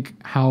to think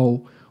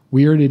how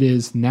weird it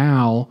is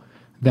now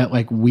that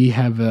we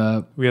have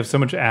so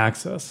much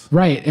access.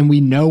 Right. And we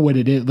know what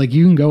it is.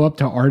 You can go up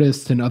to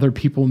artists and other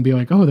people and be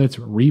oh, that's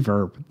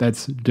reverb,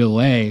 that's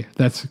delay,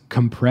 that's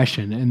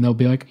compression. And they'll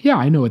be yeah,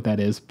 I know what that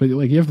is. But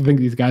you have to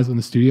think these guys in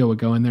the studio would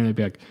go in there and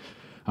they'd be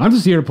I'm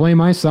just here to play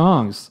my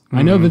songs.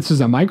 I know this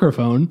is a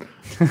microphone,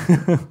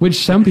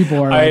 which some people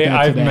are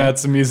I've met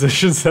some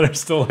musicians that are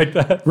still like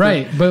that.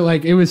 Right.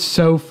 But it was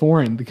so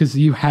foreign because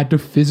you had to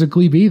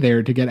physically be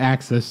there to get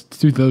access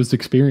to those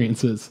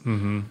experiences.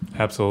 Mm-hmm.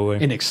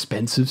 Absolutely. In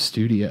expensive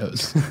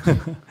studios.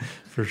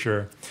 For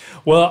sure.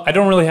 Well, I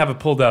don't really have it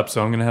pulled up,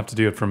 so I'm going to have to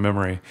do it from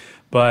memory.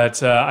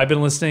 But I've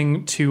been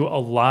listening to a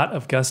lot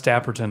of Gus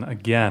Dapperton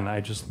again. I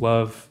just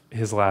love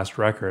his last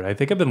record. I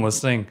think I've been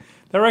listening.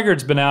 That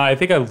record's been out. I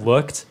think I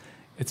looked.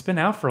 It's been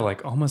out for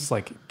almost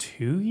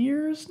 2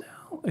 years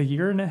now, a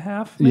year and a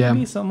half,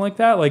 maybe something like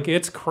that.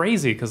 It's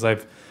crazy because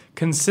I've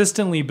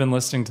consistently been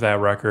listening to that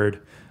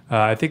record.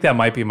 I think that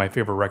might be my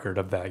favorite record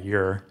of that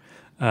year.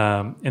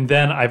 And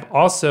then I've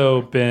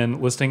also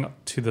been listening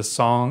to the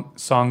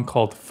song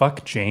called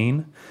 "Fuck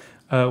Jane,"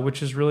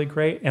 which is really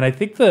great. And I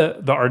think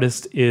the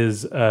artist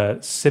is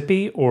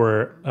Sippy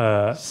or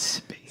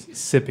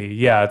Sippy.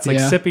 Yeah, it's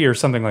Sippy or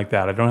something like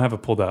that. I don't have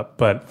it pulled up,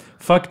 but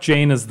 "Fuck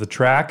Jane" is the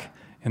track,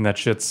 and that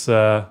shit's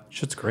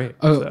great.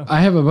 Oh, so.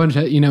 I have a bunch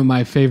of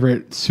my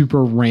favorite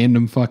super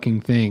random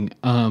fucking thing.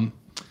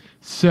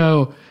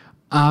 So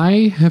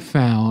I have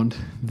found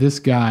this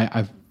guy.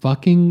 I've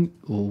fucking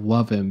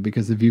love him,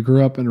 because if you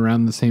grew up in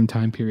around the same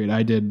time period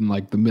I did in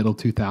like the middle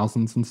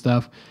 2000s and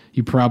stuff,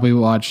 you probably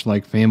watched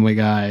like Family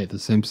Guy, The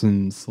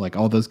Simpsons, like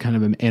all those kind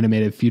of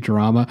animated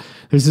Futurama.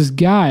 There's this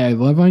guy I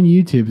love on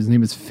YouTube. His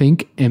name is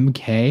Fink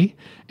MK.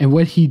 And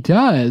what he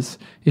does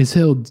is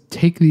he'll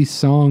take these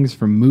songs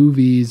from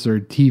movies or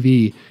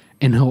TV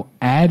and he'll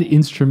add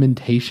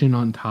instrumentation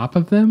on top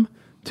of them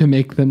to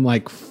make them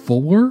like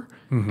fuller.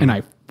 Mm-hmm. And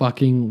I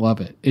fucking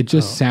love it. It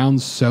just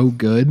sounds so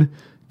good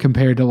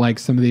compared to like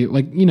some of the,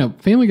 like, you know,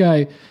 Family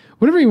Guy,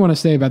 whatever you want to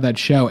say about that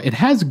show, it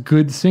has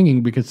good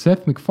singing because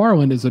Seth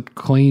MacFarlane is the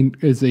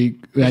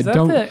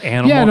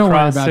Animal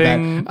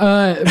Crossing?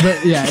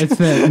 But yeah, it's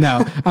the,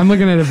 no, I'm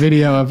looking at a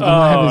video of,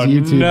 I have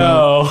his YouTube.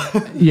 No.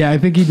 Yeah, I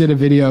think he did a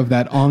video of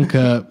that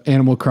Anka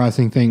Animal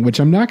Crossing thing,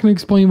 which I'm not going to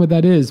explain what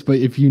that is, but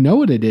if you know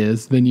what it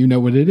is, then you know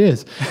what it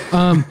is.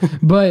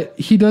 But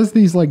he does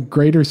these like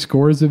greater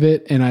scores of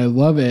it, and I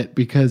love it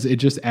because it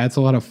just adds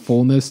a lot of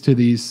fullness to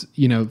these,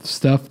 you know,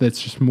 stuff that's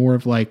just more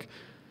of like,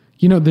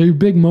 you know, there are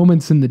big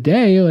moments in the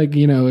day. Like,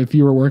 you know, if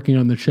you were working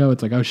on the show,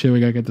 it's like, oh shit, we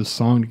got to get this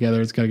song together.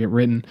 It's got to get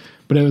written.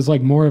 But it was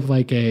like more of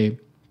like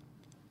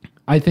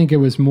I think it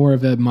was more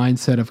of a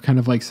mindset of kind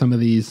of like some of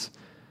these,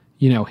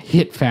 you know,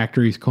 hit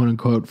factories, quote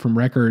unquote, from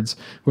records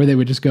where they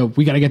would just go,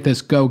 we got to get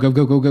this, go,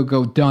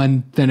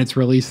 done. Then it's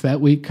released that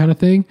week kind of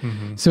thing.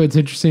 Mm-hmm. So it's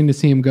interesting to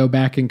see him go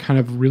back and kind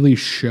of really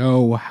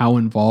show how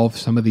involved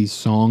some of these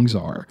songs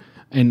are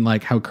and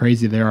like how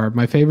crazy they are.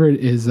 My favorite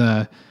is,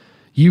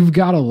 You've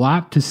Got a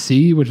Lot to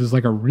See, which is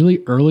like a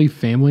really early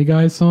Family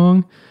Guy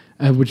song,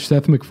 which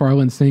Seth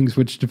MacFarlane sings,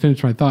 which to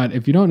finish my thought,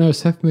 if you don't know,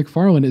 Seth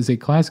MacFarlane is a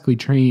classically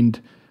trained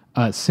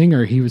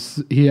singer.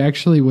 He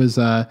actually was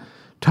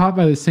taught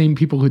by the same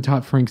people who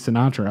taught Frank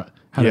Sinatra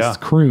how to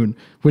croon,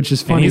 which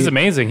is funny. And he's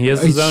amazing. He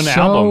has his own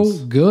albums.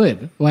 So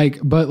good.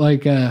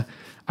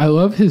 I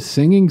love his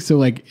singing. So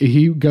like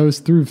he goes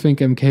through, Fink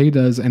MK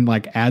does, and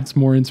like adds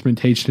more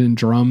instrumentation and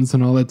drums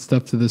and all that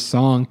stuff to this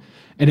song.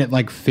 And it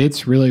like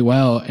fits really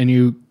well, and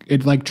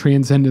it like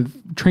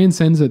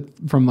transcends it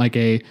from like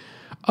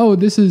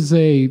this is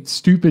a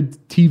stupid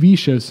TV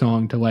show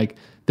song to like,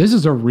 this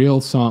is a real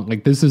song.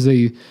 Like this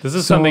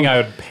is something I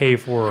would pay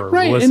for or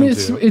right. listen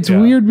and it's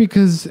weird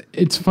because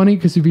it's funny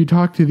because if you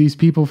talk to these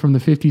people from the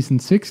 50s and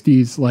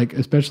 60s, like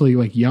especially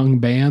like young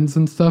bands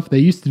and stuff, they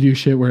used to do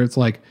shit where it's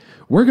like,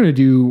 we're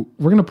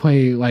gonna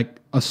play like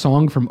a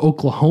song from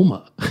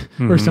Oklahoma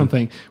or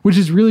something, which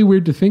is really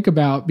weird to think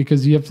about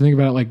because you have to think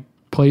about it like,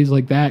 plays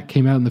like that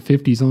came out in the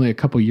 50s only a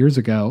couple years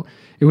ago.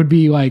 It would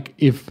be like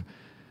if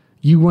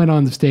you went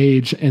on the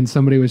stage and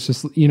somebody was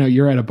just, you know,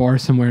 you're at a bar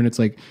somewhere and it's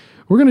like,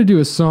 we're going to do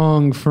a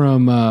song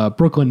from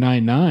Brooklyn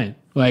Nine-Nine.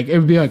 Like, it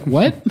would be like,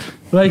 what?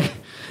 Like,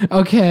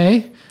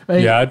 okay.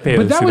 Like, yeah, I'd pay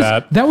to see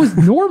that. That was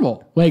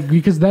normal. Like,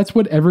 because that's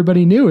what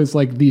everybody knew is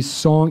like these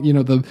song, you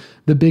know,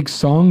 the big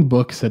song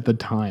books at the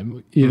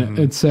time, you know?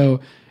 And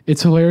so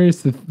it's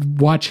hilarious to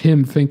watch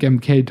him, Fink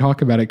MK,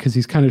 talk about it because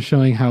he's kind of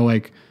showing how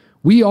like,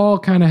 we all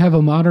kind of have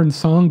a modern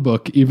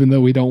songbook, even though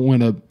we don't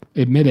want to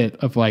admit it,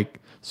 of like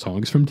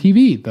songs from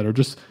TV that are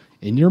just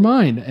in your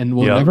mind and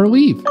will never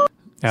leave.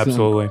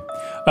 Absolutely.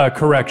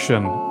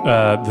 Correction.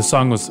 The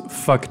song was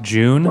Fuck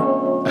June,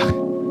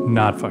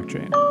 not Fuck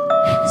Jane.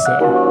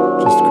 So,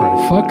 just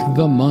correct. Fuck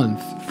the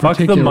month. Fuck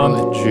the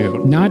month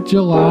June. Not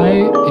July,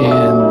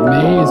 and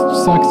May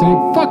sucks.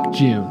 Fuck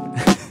June.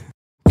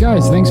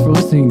 Guys, thanks for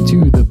listening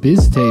to The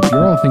Biz Tape,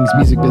 your all things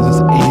music business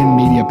and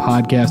media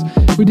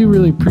podcast. We do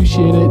really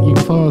appreciate it. You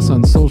can follow us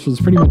on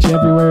socials pretty much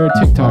everywhere.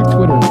 TikTok,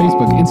 Twitter,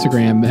 Facebook,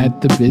 Instagram at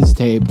The Biz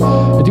Tape.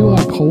 I do a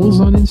lot of polls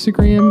on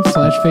Instagram /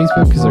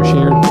 Facebook because they're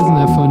shared. Isn't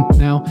that fun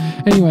now?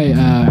 Anyway,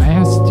 I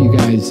asked you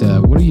guys,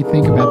 what do you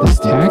think about this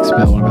tax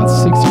bill? And about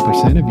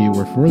 60% of you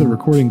were for the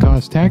recording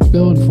cost tax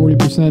bill and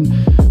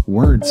 40%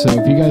 weren't. So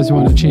if you guys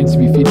want a chance to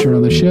be featured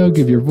on the show,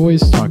 give your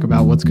voice, talk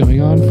about what's going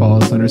on, follow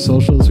us on our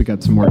socials. We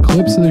got some more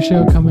clips of the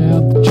show coming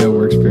out that Joe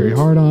works very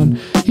hard on.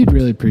 He'd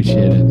really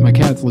appreciate it. My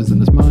cat's losing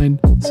his mind.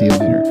 See you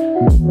later.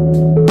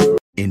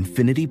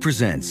 Infiniti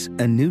presents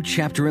a new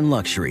chapter in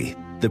luxury,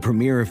 the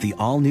premiere of the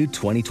all-new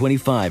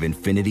 2025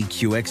 Infiniti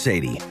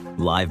QX80,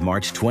 live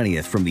March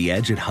 20th from the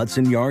Edge at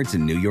Hudson Yards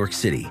in New York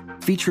City,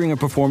 featuring a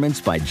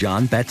performance by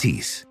John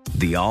Batiste.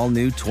 The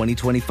all-new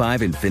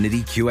 2025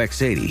 Infiniti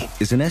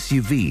QX80 is an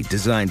SUV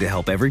designed to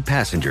help every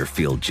passenger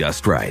feel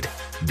just right.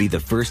 Be the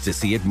first to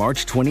see it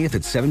March 20th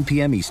at 7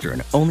 p.m.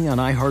 Eastern, only on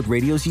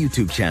iHeartRadio's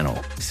YouTube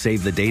channel.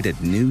 Save the date at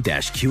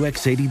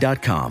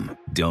new-QX80.com.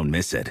 Don't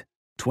miss it.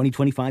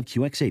 2025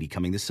 QX80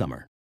 coming this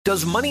summer.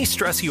 Does money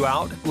stress you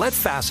out? Let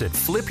Facet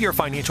flip your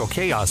financial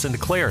chaos into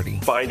clarity.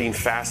 Finding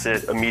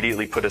Facet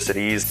immediately put us at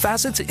ease.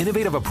 Facet's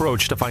innovative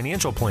approach to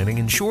financial planning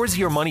ensures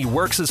your money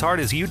works as hard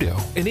as you do,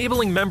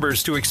 enabling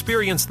members to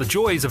experience the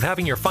joys of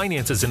having your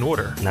finances in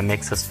order. And that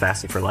makes us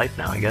Facet for life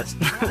now, I guess.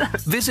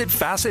 Visit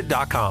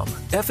Facet.com,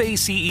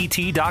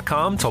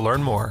 FACET.com to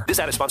learn more. This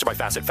ad is sponsored by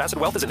Facet. Facet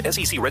Wealth is an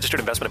SEC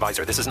registered investment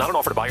advisor. This is not an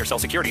offer to buy or sell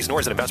securities,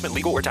 nor is it investment,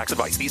 legal, or tax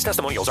advice. These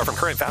testimonials are from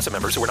current Facet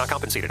members who are not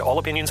compensated. All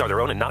opinions are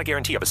their own and not a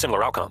guarantee of a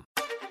similar outcome.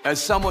 As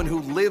someone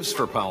who lives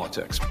for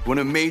politics, when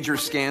a major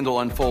scandal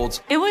unfolds,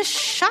 it was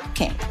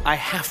shocking. I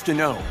have to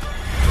know,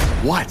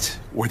 what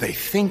were they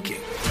thinking?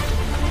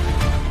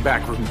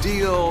 Backroom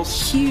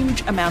deals,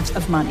 huge amounts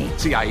of money,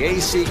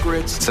 CIA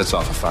secrets, sets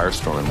off a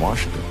firestorm in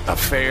Washington,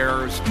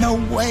 affairs. No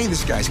way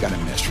this guy's got a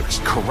mistress.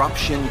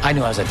 Corruption. I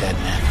knew I was a dead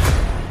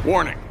man.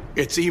 Warning,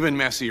 it's even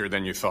messier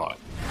than you thought.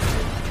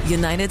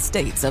 United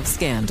States of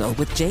Scandal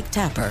with Jake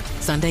Tapper,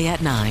 Sunday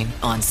at 9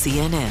 on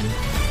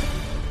CNN.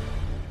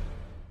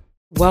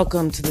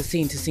 Welcome to the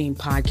Scene to Scene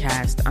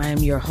podcast. I am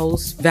your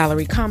host,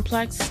 Valerie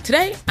Complex.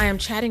 Today, I am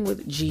chatting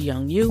with Ji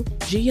Young Yu.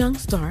 Ji Young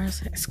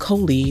stars as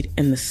co-lead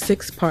in the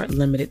 6-part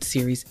limited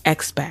series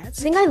Expats.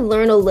 I think I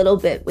learn a little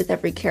bit with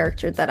every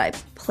character that I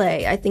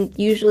play. I think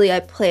usually I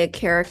play a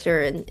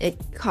character and it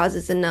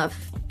causes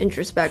enough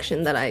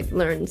introspection that I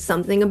learn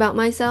something about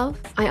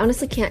myself. I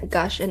honestly can't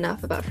gush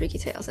enough about Freaky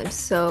Tales. I'm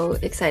so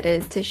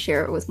excited to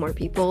share it with more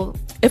people.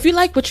 If you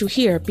like what you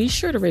hear, be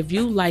sure to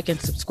review, like, and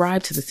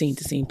subscribe to the Scene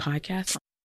to Scene podcast.